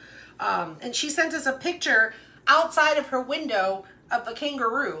 whoa. And she sent us a picture outside of her window of a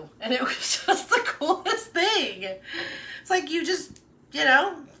kangaroo, and it was just the coolest thing. It's like you just, you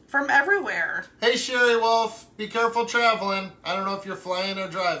know, from everywhere. Hey, Sherry Wolf, be careful traveling. I don't know if you're flying or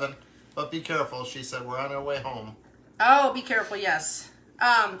driving, but be careful. She said we're on our way home. Oh, be careful, yes.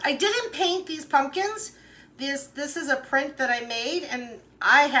 I didn't paint these pumpkins. This is a print that I made, and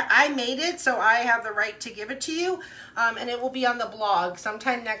I made it, so I have the right to give it to you. And it will be on the blog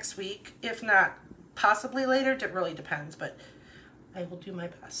sometime next week, if not possibly later. It really depends, but I will do my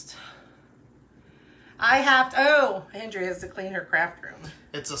best. I have to, oh, Andrea has to clean her craft room.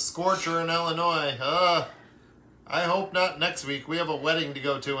 It's a scorcher in Illinois. I hope not next week. We have a wedding to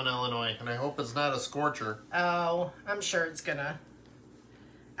go to in Illinois, and I hope it's not a scorcher. Oh, I'm sure it's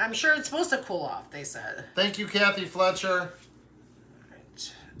supposed to cool off, they said. Thank you, Kathy Fletcher.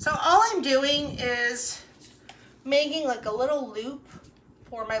 Right. So all I'm doing is making like a little loop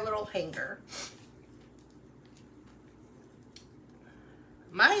for my little hanger.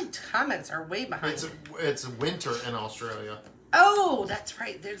 My comments are way behind. It's winter in Australia. Oh, that's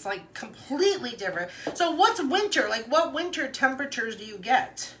right. There's like completely different. So what's winter? Like what winter temperatures do you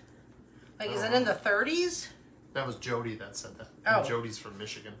get? Like is it in the 30s? That was Jody that said that. Oh. And Jody's from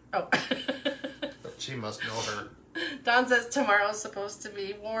Michigan. Oh. But she must know her. Don says tomorrow's supposed to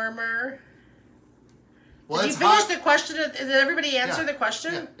be warmer. Well, Did you finish the question? Did everybody answer the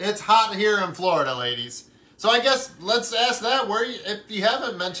question? Yeah. It's hot here in Florida, ladies. So I guess let's ask that. If you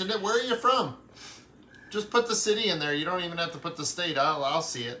haven't mentioned it, where are you from? Just put the city in there. You don't even have to put the state. I'll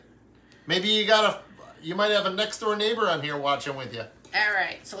see it. Maybe you might have a next door neighbor on here watching with you. All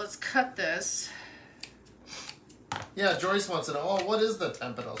right, so let's cut this. Yeah, Joyce wants to know, oh, what is the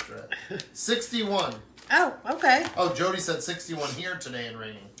temp in Australia? 61. Oh, okay. Oh, Jody said 61 here today and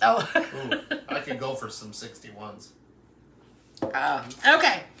raining. Oh. Ooh, I could go for some 61s.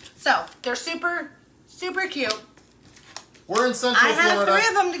 Okay. So, they're super, super cute. We're in Central I have Florida. 3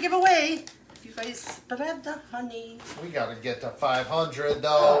 of them to give away. If you guys spread the honey. We got to get to 500,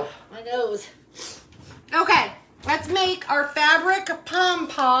 though. Oh, my nose. Okay. Let's make our fabric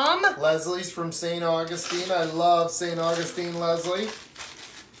pom-pom. Leslie's from St. Augustine. I love St. Augustine, Leslie.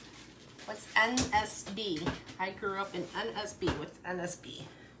 What's NSB? I grew up in NSB. What's NSB?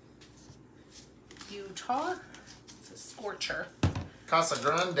 Utah? It's a scorcher. Casa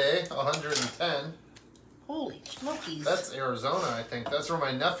Grande, 110. Holy smokies. That's Arizona, I think. That's where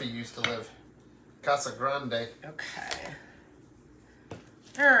my nephew used to live. Casa Grande. Okay.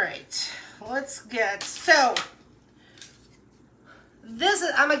 All right. Let's get, so, this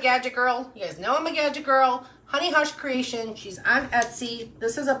is, I'm a gadget girl. You guys know I'm a gadget girl. Honey Hush Creation. She's on Etsy.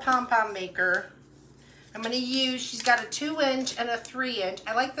 This is a pom-pom maker. I'm going to use, she's got a 2-inch and a 3-inch.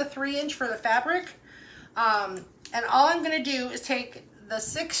 I like the 3-inch for the fabric. And all I'm going to do is take the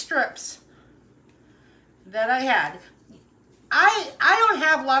 6 strips that I had. I don't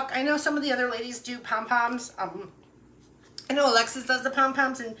have luck. I know some of the other ladies do pom-poms. I know Alexis does the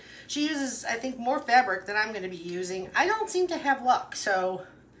pom-poms, and she uses, I think, more fabric than I'm going to be using. I don't seem to have luck, so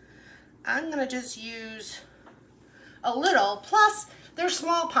I'm going to just use a little. Plus, they're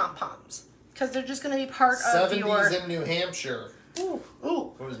small pom-poms because they're just going to be part of your... 70s in New Hampshire. Ooh,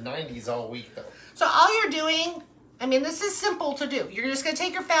 ooh. It was 90s all week, though. So all you're doing, I mean, this is simple to do. You're just going to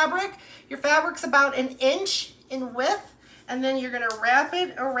take your fabric. Your fabric's about 1 inch in width, and then you're going to wrap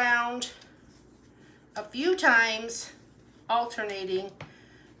it around a few times, alternating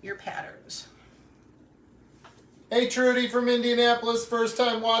your patterns. Hey, Trudy from Indianapolis, first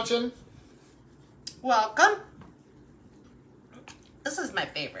time watching. Welcome. This is my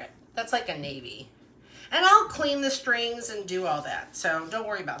favorite. That's like a navy. And I'll clean the strings and do all that, so don't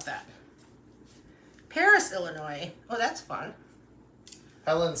worry about that. Paris, Illinois. Oh, that's fun.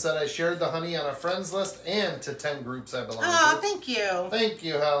 Helen said I shared the honey on a friends list and to 10 groups I belong Oh, to. thank you. Thank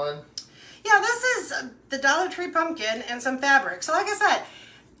you, Helen. Yeah, this is the Dollar Tree pumpkin and some fabric. So like I said,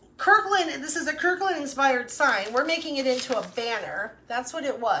 Kirkland, this is a Kirkland inspired sign. We're making it into a banner. That's what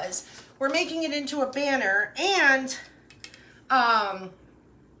it was. We're making it into a banner, and what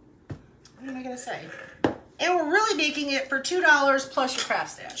am I gonna say? And we're really making it for $2 plus your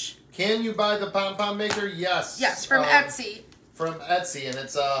craft stash. Can you buy the pom-pom maker? Yes. Yes, from Etsy. From Etsy, and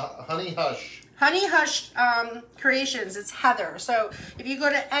it's Honey Hush. Honey Hush Creations. It's Heather. So if you go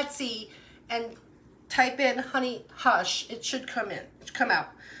to Etsy and type in Honey Hush, it should come out.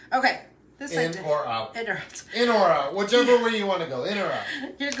 Okay. This In or out. In or out. In or out. Whichever way you want to go. In or out.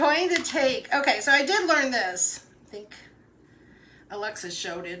 You're going to take, okay, so I did learn this. I think Alexis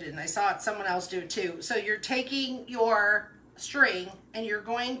showed it, and I saw it, someone else do it too. So you're taking your string, and you're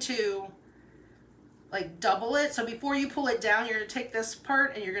going to like double it. So before you pull it down, you're going to take this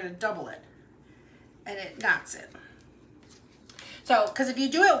part, and you're going to double it. And it knots it. So, because if you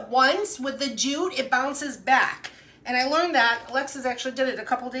do it once with the jute, it bounces back. And I learned that. Alexis actually did it a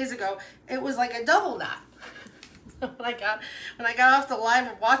couple days ago. It was like a double knot. when I got off the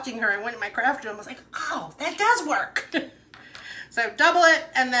live of watching her, I went in my craft room. I was like, oh, that does work. So double it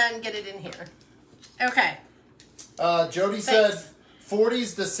and then get it in here. Okay. Jody said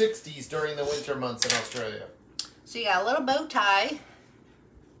 40s to 60s during the winter months in Australia. So you got a little bow tie.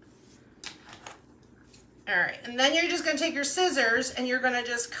 All right, and then you're just going to take your scissors and you're going to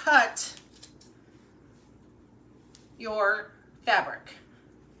just cut your fabric.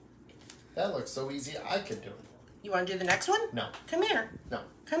 That looks so easy. I could do it. You want to do the next one? No. Come here. No.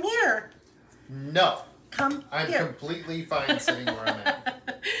 Come here. No. Come I'm here. completely fine sitting where I'm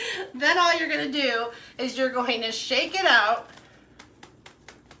at. Then all you're going to do is you're going to shake it out.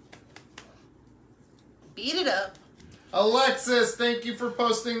 Beat it up. Alexis, thank you for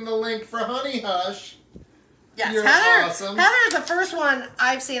posting the link for Honey Hush. Yes, You're Heather. awesome. Heather is the first one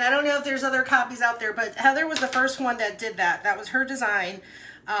I've seen. I don't know if there's other copies out there, but Heather was the first one that did that. That was her design,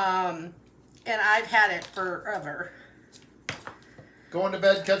 and I've had it forever. Going to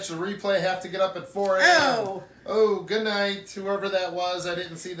bed, catch the replay, have to get up at 4 a.m. Oh. Oh, good night, whoever that was. I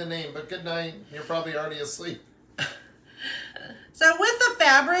didn't see the name, but good night. You're probably already asleep. So with the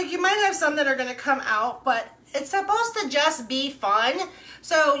fabric, you might have some that are going to come out, but it's supposed to just be fun.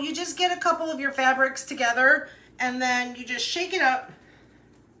 So you just get a couple of your fabrics together, and then you just shake it up,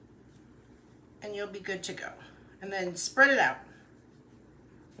 and you'll be good to go. And then spread it out.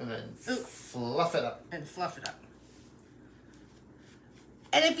 And then fluff it up. And fluff it up.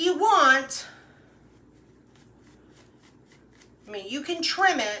 And if you want, I mean, you can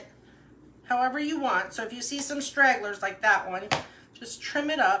trim it however you want. So if you see some stragglers like that one, just trim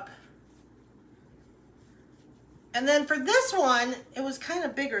it up. And then for this one, it was kind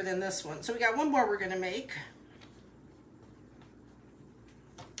of bigger than this one. So we got one more we're gonna make.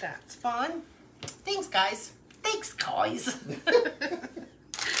 That's fun. Thanks, guys. Thanks, guys.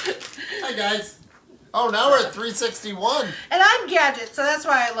 Hi, guys. Oh, now we're at 361. And I'm Gadget, so that's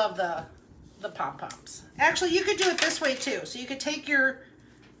why I love the pom-poms. Actually, you could do it this way too. So you could take your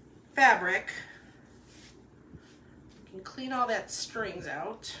fabric, you can clean all that strings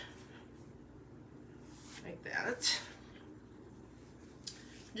out, like that.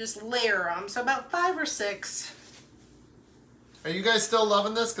 Just layer them, so about 5 or 6. Are you guys still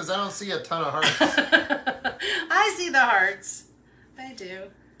loving this? Because I don't see a ton of hearts. I see the hearts. I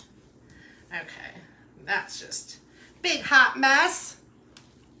do. Okay, that's just big hot mess.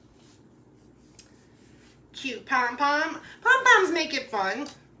 Cute pom-pom. Pom-poms make it fun.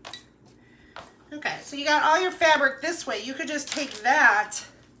 Okay, so you got all your fabric this way. You could just take that,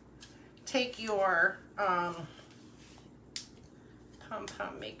 take your pom-pom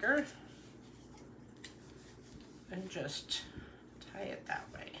maker, and just tie it that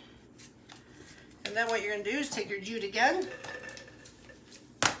way. And then what you're gonna do is take your jute again.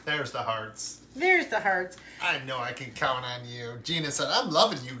 There's the hearts. There's the hearts. I know I can count on you. Gina said, I'm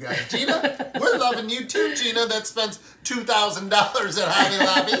loving you guys. Gina, we're loving you too, Gina, that spends $2,000 at Hobby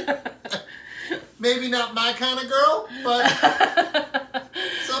Lobby. Maybe not my kind of girl, but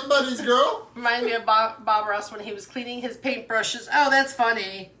somebody's girl. Remind me of Bob Ross when he was cleaning his paintbrushes. Oh, that's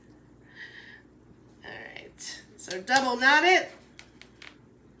funny. All right, so double knot it.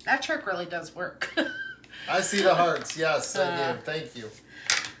 That trick really does work. I see the hearts. Yes, I do. Thank you.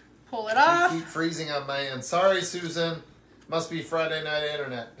 Pull it off. I keep freezing on my end. Sorry, Susan. Must be Friday night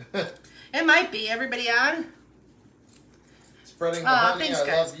internet. It might be. Everybody on? Spreading the honey. Thanks, I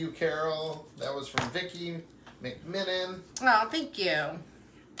guys. love you, Carol. That was from Vicky McMinnon. Oh, thank you.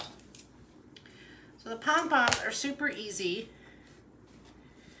 So the pom-poms are super easy.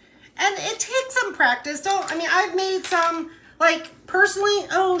 And it takes some practice. I mean, I've made some, like, personally,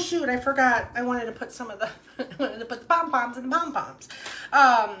 oh, shoot, I forgot. I wanted to put some of the, I wanted to put the pom-poms in the pom-poms.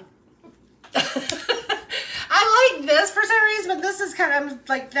 I like this for some reason, but this is kind of,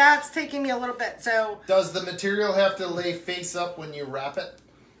 like, that's taking me a little bit, so. Does the material have to lay face up when you wrap it?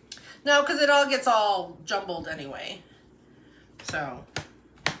 No, because it all gets all jumbled anyway. So.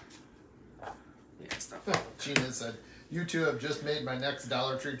 Yeah, stuff. Gina said, you two have just made my next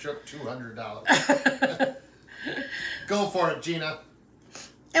Dollar Tree trip $200. Go for it, Gina.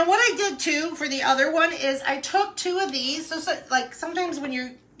 And what I did too for the other one is I took 2 of these. So like sometimes when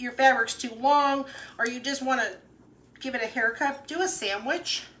your fabric's too long or you just want to give it a haircut, do a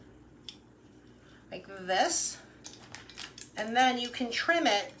sandwich like this. And then you can trim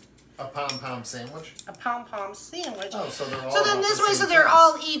it. A pom-pom sandwich? A pom-pom sandwich. Oh, so they're all so then this way, so they're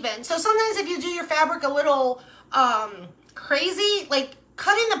all even. So sometimes if you do your fabric a little crazy, like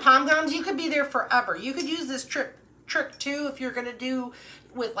cutting the pom-poms, you could be there forever. You could use this trick too if you're gonna do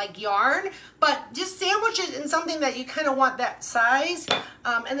with like yarn, but just sandwich it in something that you kind of want that size,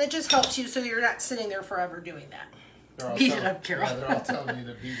 and it just helps you so you're not sitting there forever doing that. Beat it up, Carol. Yeah, they're all telling you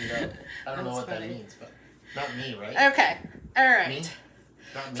to beat it up. I don't know what funny. that means, but not me, right? Okay, all right. Me?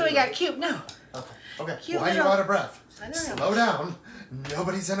 Not me, So we got right? cute. No. Okay. Cute Why are you little- out of breath? I don't know. Slow down.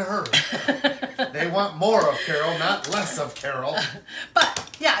 Nobody's in a hurry. They want more of Carol, not less of Carol.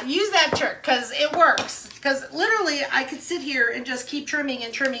 But yeah, use that trick because it works. Because literally, I could sit here and just keep trimming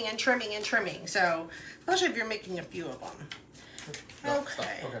and trimming and trimming and trimming. So, especially if you're making a few of them. No, Okay.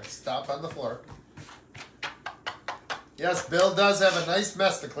 Stop. Okay, stop on the floor. Yes, Bill does have a nice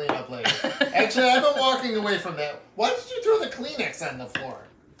mess to clean up later. Actually, I've been walking away from that. Why did you throw the Kleenex on the floor?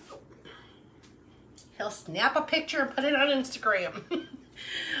 He'll snap a picture and put it on Instagram.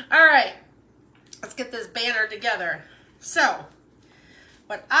 All right, let's get this banner together. So,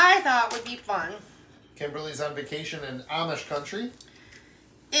 what I thought would be fun Kimberly's on vacation in Amish country.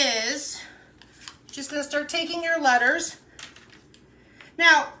 is just gonna start taking your letters.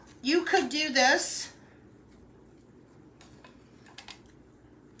 Now, you could do this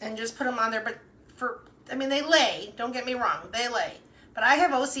and just put them on there, but I mean, they lay, don't get me wrong, they lay. But I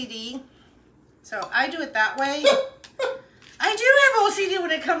have OCD, so I do it that way. I do have OCD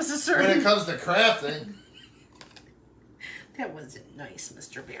when it comes to certain... When it comes to crafting. That wasn't nice,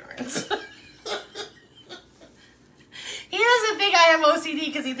 Mr. Behrens. He doesn't think I have OCD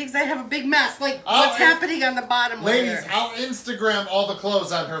because he thinks I have a big mess, like what's happening on the bottom Ladies, layer. I'll Instagram all the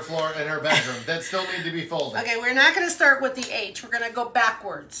clothes on her floor in her bedroom that still need to be folded. Okay, we're not going to start with the H. We're going to go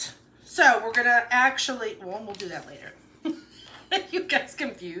backwards. So we're going to actually... Well, we'll do that later. You guys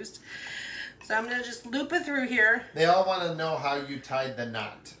confused. So I'm gonna just loop it through here. They all want to know how you tied the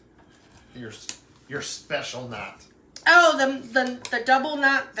knot. Your special knot. Oh, the double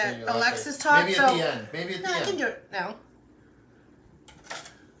knot that So Alexis taught. Maybe at the end. Maybe at the no, end. I can do it now.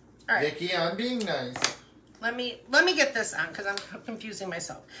 All right. Vicky, I'm being nice. Let me get this on because I'm confusing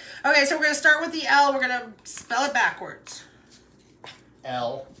myself. Okay, so we're gonna start with the L. We're gonna spell it backwards.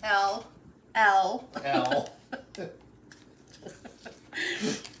 L. L. L. L.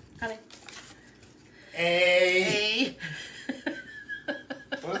 Honey. A. A.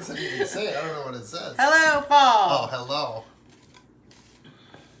 What does it even say? I don't know what it says. Hello, fall. Oh, hello.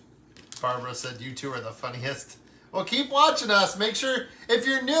 Barbara said you two are the funniest. Well, keep watching us. Make sure, if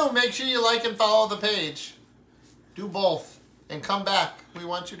you're new, make sure you like and follow the page. Do both. And come back. We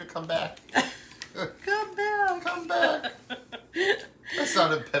want you to come back. Come back. Come back. That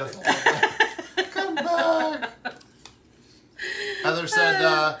sounded pitiful. Come back. Heather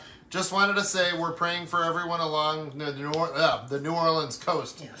said, just wanted to say we're praying for everyone along the New Orleans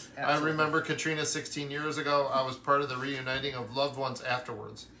coast. Yes, I remember Katrina 16 years ago. I was part of the reuniting of loved ones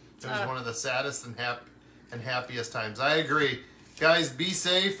afterwards. It was one of the saddest and happiest times. I agree. Guys, be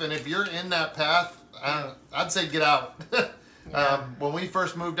safe. And if you're in that path, I'd say get out. When we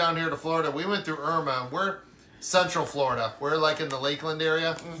first moved down here to Florida, we went through Irma. We're Central Florida. We're like in the Lakeland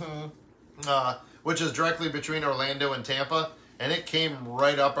area, which is directly between Orlando and Tampa. And it came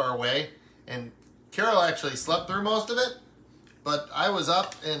right up our way. And Carol actually slept through most of it. But I was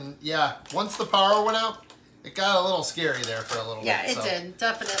up, and yeah, once the power went out, it got a little scary there for a little bit. Yeah, it did,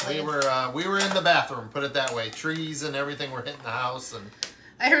 definitely. We were in the bathroom, put it that way. Trees and everything were hitting the house. And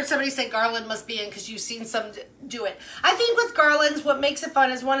I heard somebody say garland must be in because you've seen some do it. I think with garlands, what makes it fun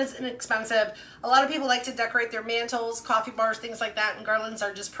is one, it's inexpensive. A lot of people like to decorate their mantles, coffee bars, things like that, and garlands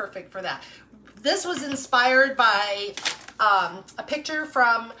are just perfect for that. This was inspired by a picture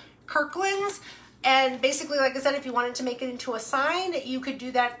from Kirkland's. And basically, like I said, if you wanted to make it into a sign, you could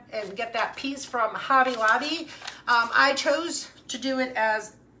do that and get that piece from Hobby Lobby. I chose to do it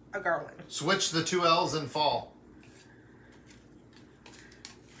as a garland. Switch the 2 L's and fall.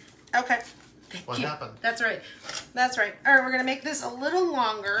 Okay. What happened? That's right. That's right. All right, we're going to make this a little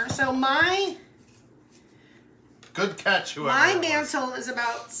longer. So my good catch, whoever my it was. mantle is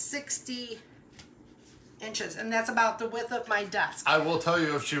about 60 inches, and that's about the width of my desk. I will tell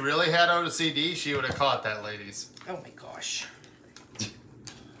you, if she really had OCD, she would have caught that, ladies. Oh my gosh.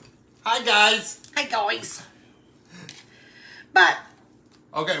 Hi, guys. Hi, guys. But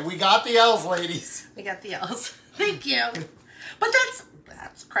okay, we got the L's, ladies. we got the L's. Thank you. But that's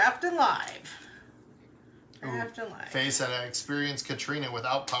Craftin' Live. Craftin' Live. Faye said I experienced Katrina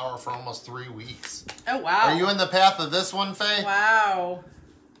without power for almost 3 weeks. Oh, wow. Are you in the path of this one, Faye? Wow.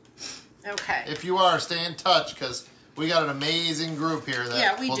 Okay. If you are, stay in touch, because we got an amazing group here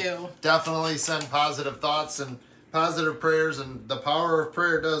that we will do. definitely send positive thoughts and positive prayers, and the power of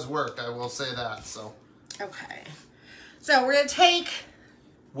prayer does work. I will say that. So. Okay. So we're gonna take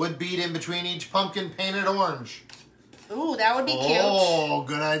wood bead in between each pumpkin painted orange. Ooh, that would be cute. Oh,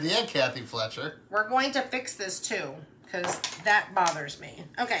 good idea, Kathy Fletcher. We're going to fix this too, because that bothers me.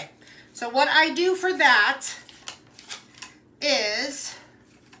 Okay. So what I do for that is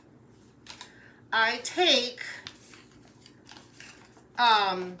I take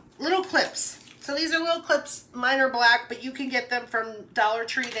little clips. So these are little clips. Mine are black, but you can get them from Dollar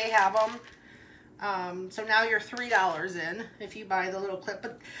Tree. They have them. So now you're $3 in if you buy the little clip.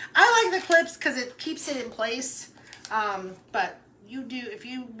 But I like the clips because it keeps it in place. But you do, if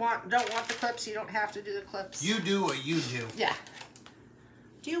you don't want the clips, you don't have to do the clips. You do what you do. Yeah.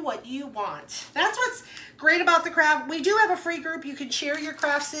 Do what you want. That's what's great about the craft. We do have a free group you can share your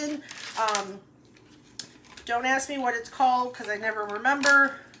crafts in. Don't ask me what it's called because I never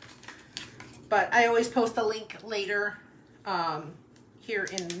remember. But I always post a link later here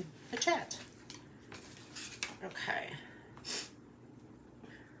in the chat. Okay.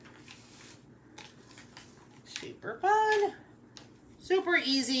 Super fun. Super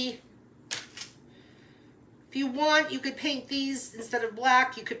easy. If you want, you could paint these instead of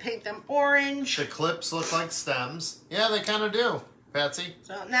black. You could paint them orange. The clips look like stems. Yeah, they kind of do, Patsy.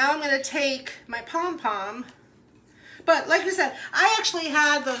 So now I'm going to take my pom-pom. But like I said, I actually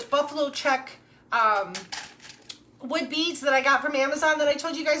had those buffalo check wood beads that I got from Amazon that I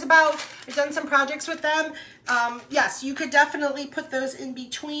told you guys about. I've done some projects with them. Yes, you could definitely put those in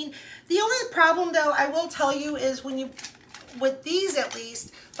between. The only problem, though, I will tell you, is when you, with these at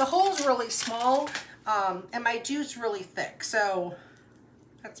least, the hole's really small. And my dew's really thick, so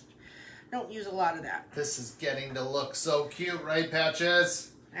I don't use a lot of that. This is getting to look so cute, right,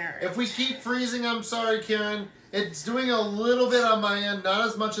 Patches? All right. If we keep freezing, I'm sorry, Karen. It's doing a little bit on my end, not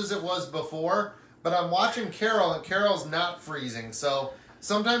as much as it was before, but I'm watching Carol, and Carol's not freezing. So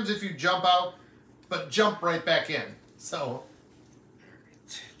sometimes if you jump out, but jump right back in. So.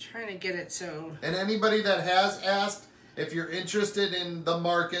 Trying to get it so. And anybody that has asked, if you're interested in the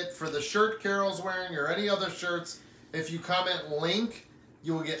market for the shirt Carol's wearing or any other shirts, if you comment link,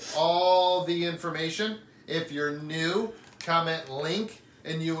 you will get all the information. If you're new, comment link,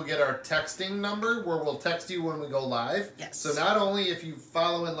 and you will get our texting number where we'll text you when we go live. Yes. So not only if you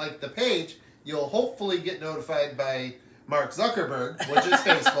follow and like the page, you'll hopefully get notified by Mark Zuckerberg, which is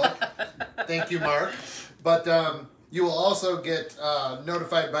Facebook. Thank you, Mark. But you will also get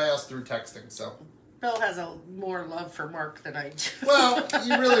notified by us through texting. So Bill has a more love for Mark than I do. Well,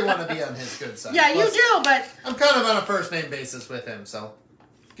 you really want to be on his good side. Yeah, Plus, you do, but I'm kind of on a first name basis with him, so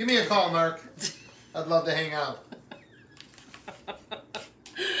give me a call, Mark. I'd love to hang out.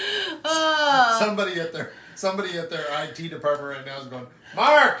 Somebody at their IT department right now is going,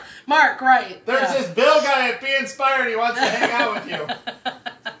 Mark, right? there's this Bill guy at Be Inspired. He wants to hang out with you.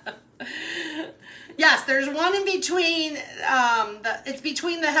 Yes, there's one in between. It's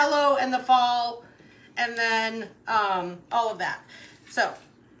between the hello and the fall, and then all of that. So,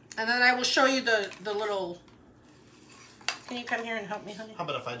 and then I will show you the little. Can you come here and help me, honey? How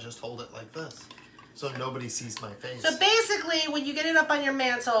about if I just hold it like this, so nobody sees my face? So basically, when you get it up on your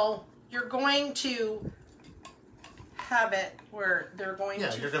mantle, you're going to have it where they're going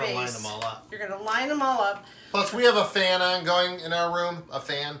to you're going to line them all up. You're going to line them all up. Plus, we have a fan on going in our room. A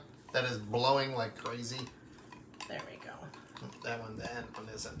fan that is blowing like crazy. There we go. That one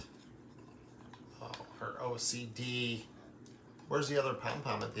isn't. Oh, her OCD. Where's the other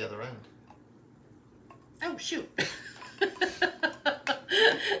pom-pom at the other end? Oh, shoot.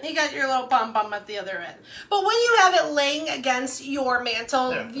 You got your little pom-pom at the other end. But when you have it laying against your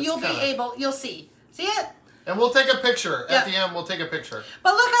mantle, you'll see. See it? And we'll take a picture. At the end, we'll take a picture.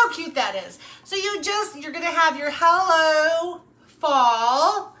 But look how cute that is. So you're going to have your hello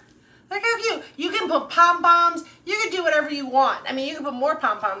fall. Look how cute. You can put pom-poms. You can do whatever you want. I mean, you can put more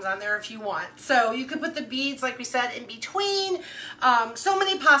pom-poms on there if you want. So you could put the beads, like we said, in between. So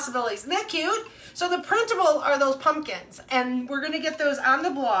many possibilities. Isn't that cute? So the printable are those pumpkins. And we're going to get those on the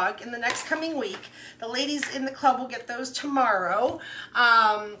blog in the next coming week. The ladies in the club will get those tomorrow.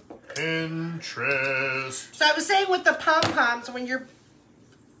 Interest. So I was saying with the pom-poms, when you're,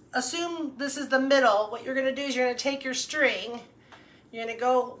 assume this is the middle, what you're going to do is you're going to take your string. You're going to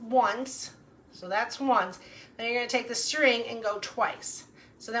go once, so that's once. Then you're going to take the string and go twice.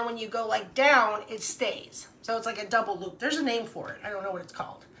 So then when you go like down, it stays. So it's like a double loop. There's a name for it. I don't know what it's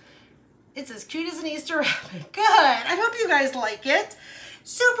called. It's as cute as an Easter rabbit. Good. I hope you guys like it.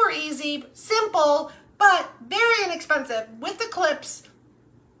 Super easy, simple, but very inexpensive. With the clips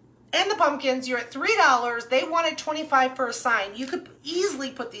and the pumpkins, you're at $3. They wanted $25 for a sign. You could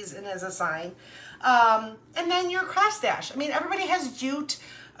easily put these in as a sign. And then your craft stash. I mean, everybody has jute,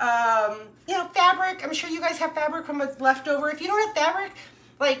 fabric. I'm sure you guys have fabric from a leftover. If you don't have fabric,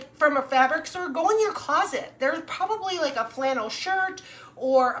 like from a fabric store, go in your closet. There's probably like a flannel shirt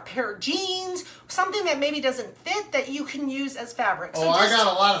or a pair of jeans, something that maybe doesn't fit that you can use as fabric. So I got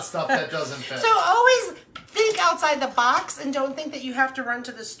a lot of stuff that doesn't fit. So always think outside the box and don't think that you have to run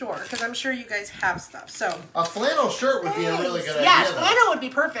to the store, because I'm sure you guys have stuff. So a flannel shirt would be a really good idea. Yes, flannel would be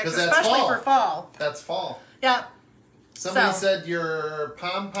perfect, especially for fall. That's fall. Yeah. Somebody said your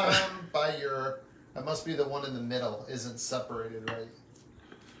pom-pom by your, that must be the one in the middle, isn't separated right.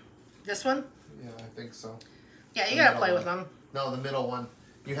 This one? Yeah, I think so. Yeah, you gotta play with them. No, the middle one.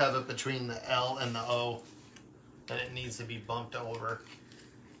 You have it between the L and the O. And it needs to be bumped over.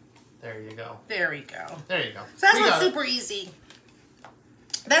 There you go. There we go. There you go. So that's not super easy.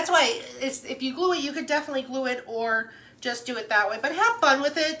 That's why if you glue it, you could definitely glue it or just do it that way. But have fun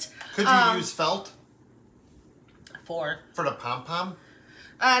with it. Could you use felt? For the pom-pom?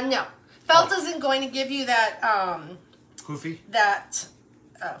 No. Felt isn't going to give you that Goofy? That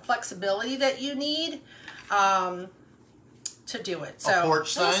flexibility that you need to do it. So, a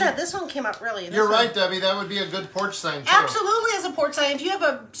porch sign? Like I said, this one came up really. You're right, Debbie. That would be a good porch sign, too. Absolutely, as a porch sign. If you have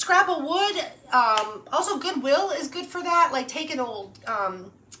a scrap of wood, also Goodwill is good for that. Like, take an old,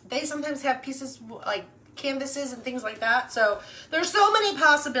 they sometimes have pieces, like canvases and things like that. So, there's so many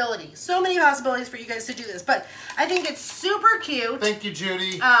possibilities. So many possibilities for you guys to do this. But I think it's super cute. Thank you,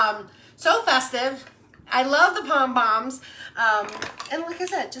 Judy. So festive. I love the pom-poms. And like I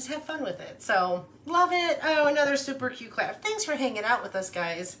said, just have fun with it. So, love it. Oh, another super cute craft. Thanks for hanging out with us,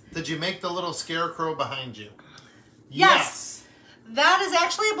 guys. Did you make the little scarecrow behind you? Yes. That is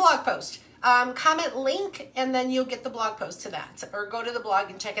actually a blog post. comment link, and then you'll get the blog post to that, or go to the blog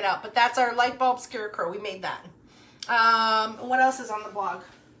and check it out. But that's our light bulb scarecrow. We made that. What else is on the blog?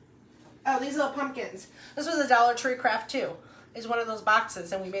 Oh, these little pumpkins. This was a Dollar Tree craft too. It's one of those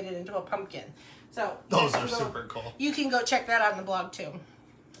boxes, and we made it into a pumpkin. So those are super cool. You can go check that out on the blog too.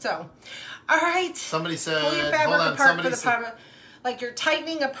 So, all right. Somebody said, pull your fabric apart for the like you're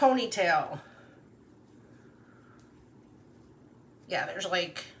tightening a ponytail. Yeah, there's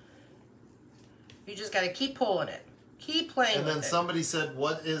like, you just got to keep pulling it. Keep playing with it. And then somebody said,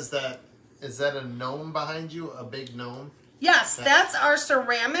 what is that? Is that a gnome behind you? A big gnome? Yes, that's our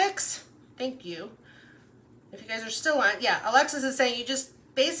ceramics. Thank you. If you guys are still on, yeah, Alexis is saying you just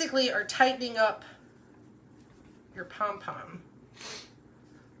basically are tightening up your pom-pom.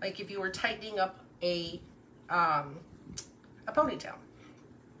 Like if you were tightening up a ponytail.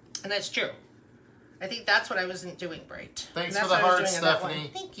 And that's true. I think that's what I wasn't doing right. Thanks for the heart,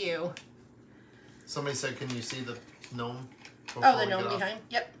 Stephanie. Thank you. Somebody said, can you see the gnome? Oh, the gnome behind?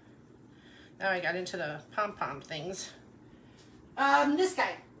 Yep. Now I got into the pom-pom things. This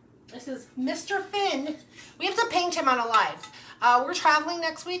guy. This is Mr. Finn. We have to paint him on a live. We're traveling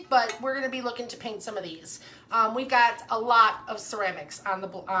next week, but we're going to be looking to paint some of these. We've got a lot of ceramics on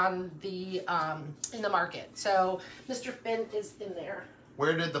the in the market. So Mr. Finn is in there.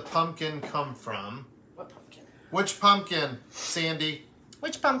 Where did the pumpkin come from? What pumpkin? Which pumpkin, Sandy?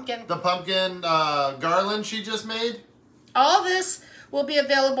 Which pumpkin? The pumpkin garland she just made? All this will be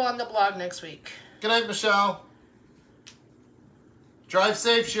available on the blog next week. Good night, Michelle. Drive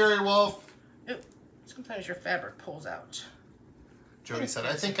safe, Sherry Wolf. Ooh, sometimes your fabric pulls out. Jody said,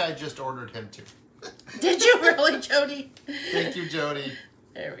 I think I just ordered him too. Did you really, Jody? Thank you, Jody.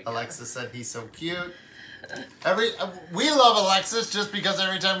 There we go. Alexis said he's so cute. We love Alexis just because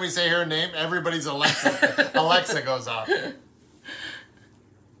every time we say her name, everybody's Alexa. Alexa goes off. Good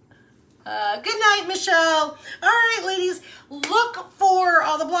night, Michelle. All right, ladies, look for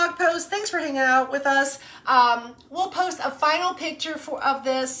all the blog posts. Thanks for hanging out with us. We'll post a final picture of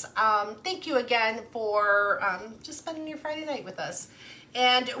this. Thank you again for just spending your Friday night with us.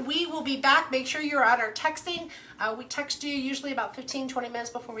 And we will be back. Make sure you're on our texting. We text you usually about 15-20 minutes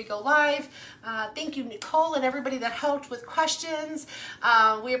before we go live. Thank you, Nicole, and everybody that helped with questions.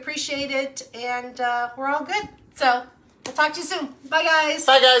 We appreciate it, and we're all good. So we'll talk to you soon. Bye, guys.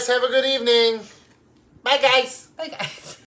 Bye, guys. Have a good evening. Bye, guys. Bye, guys.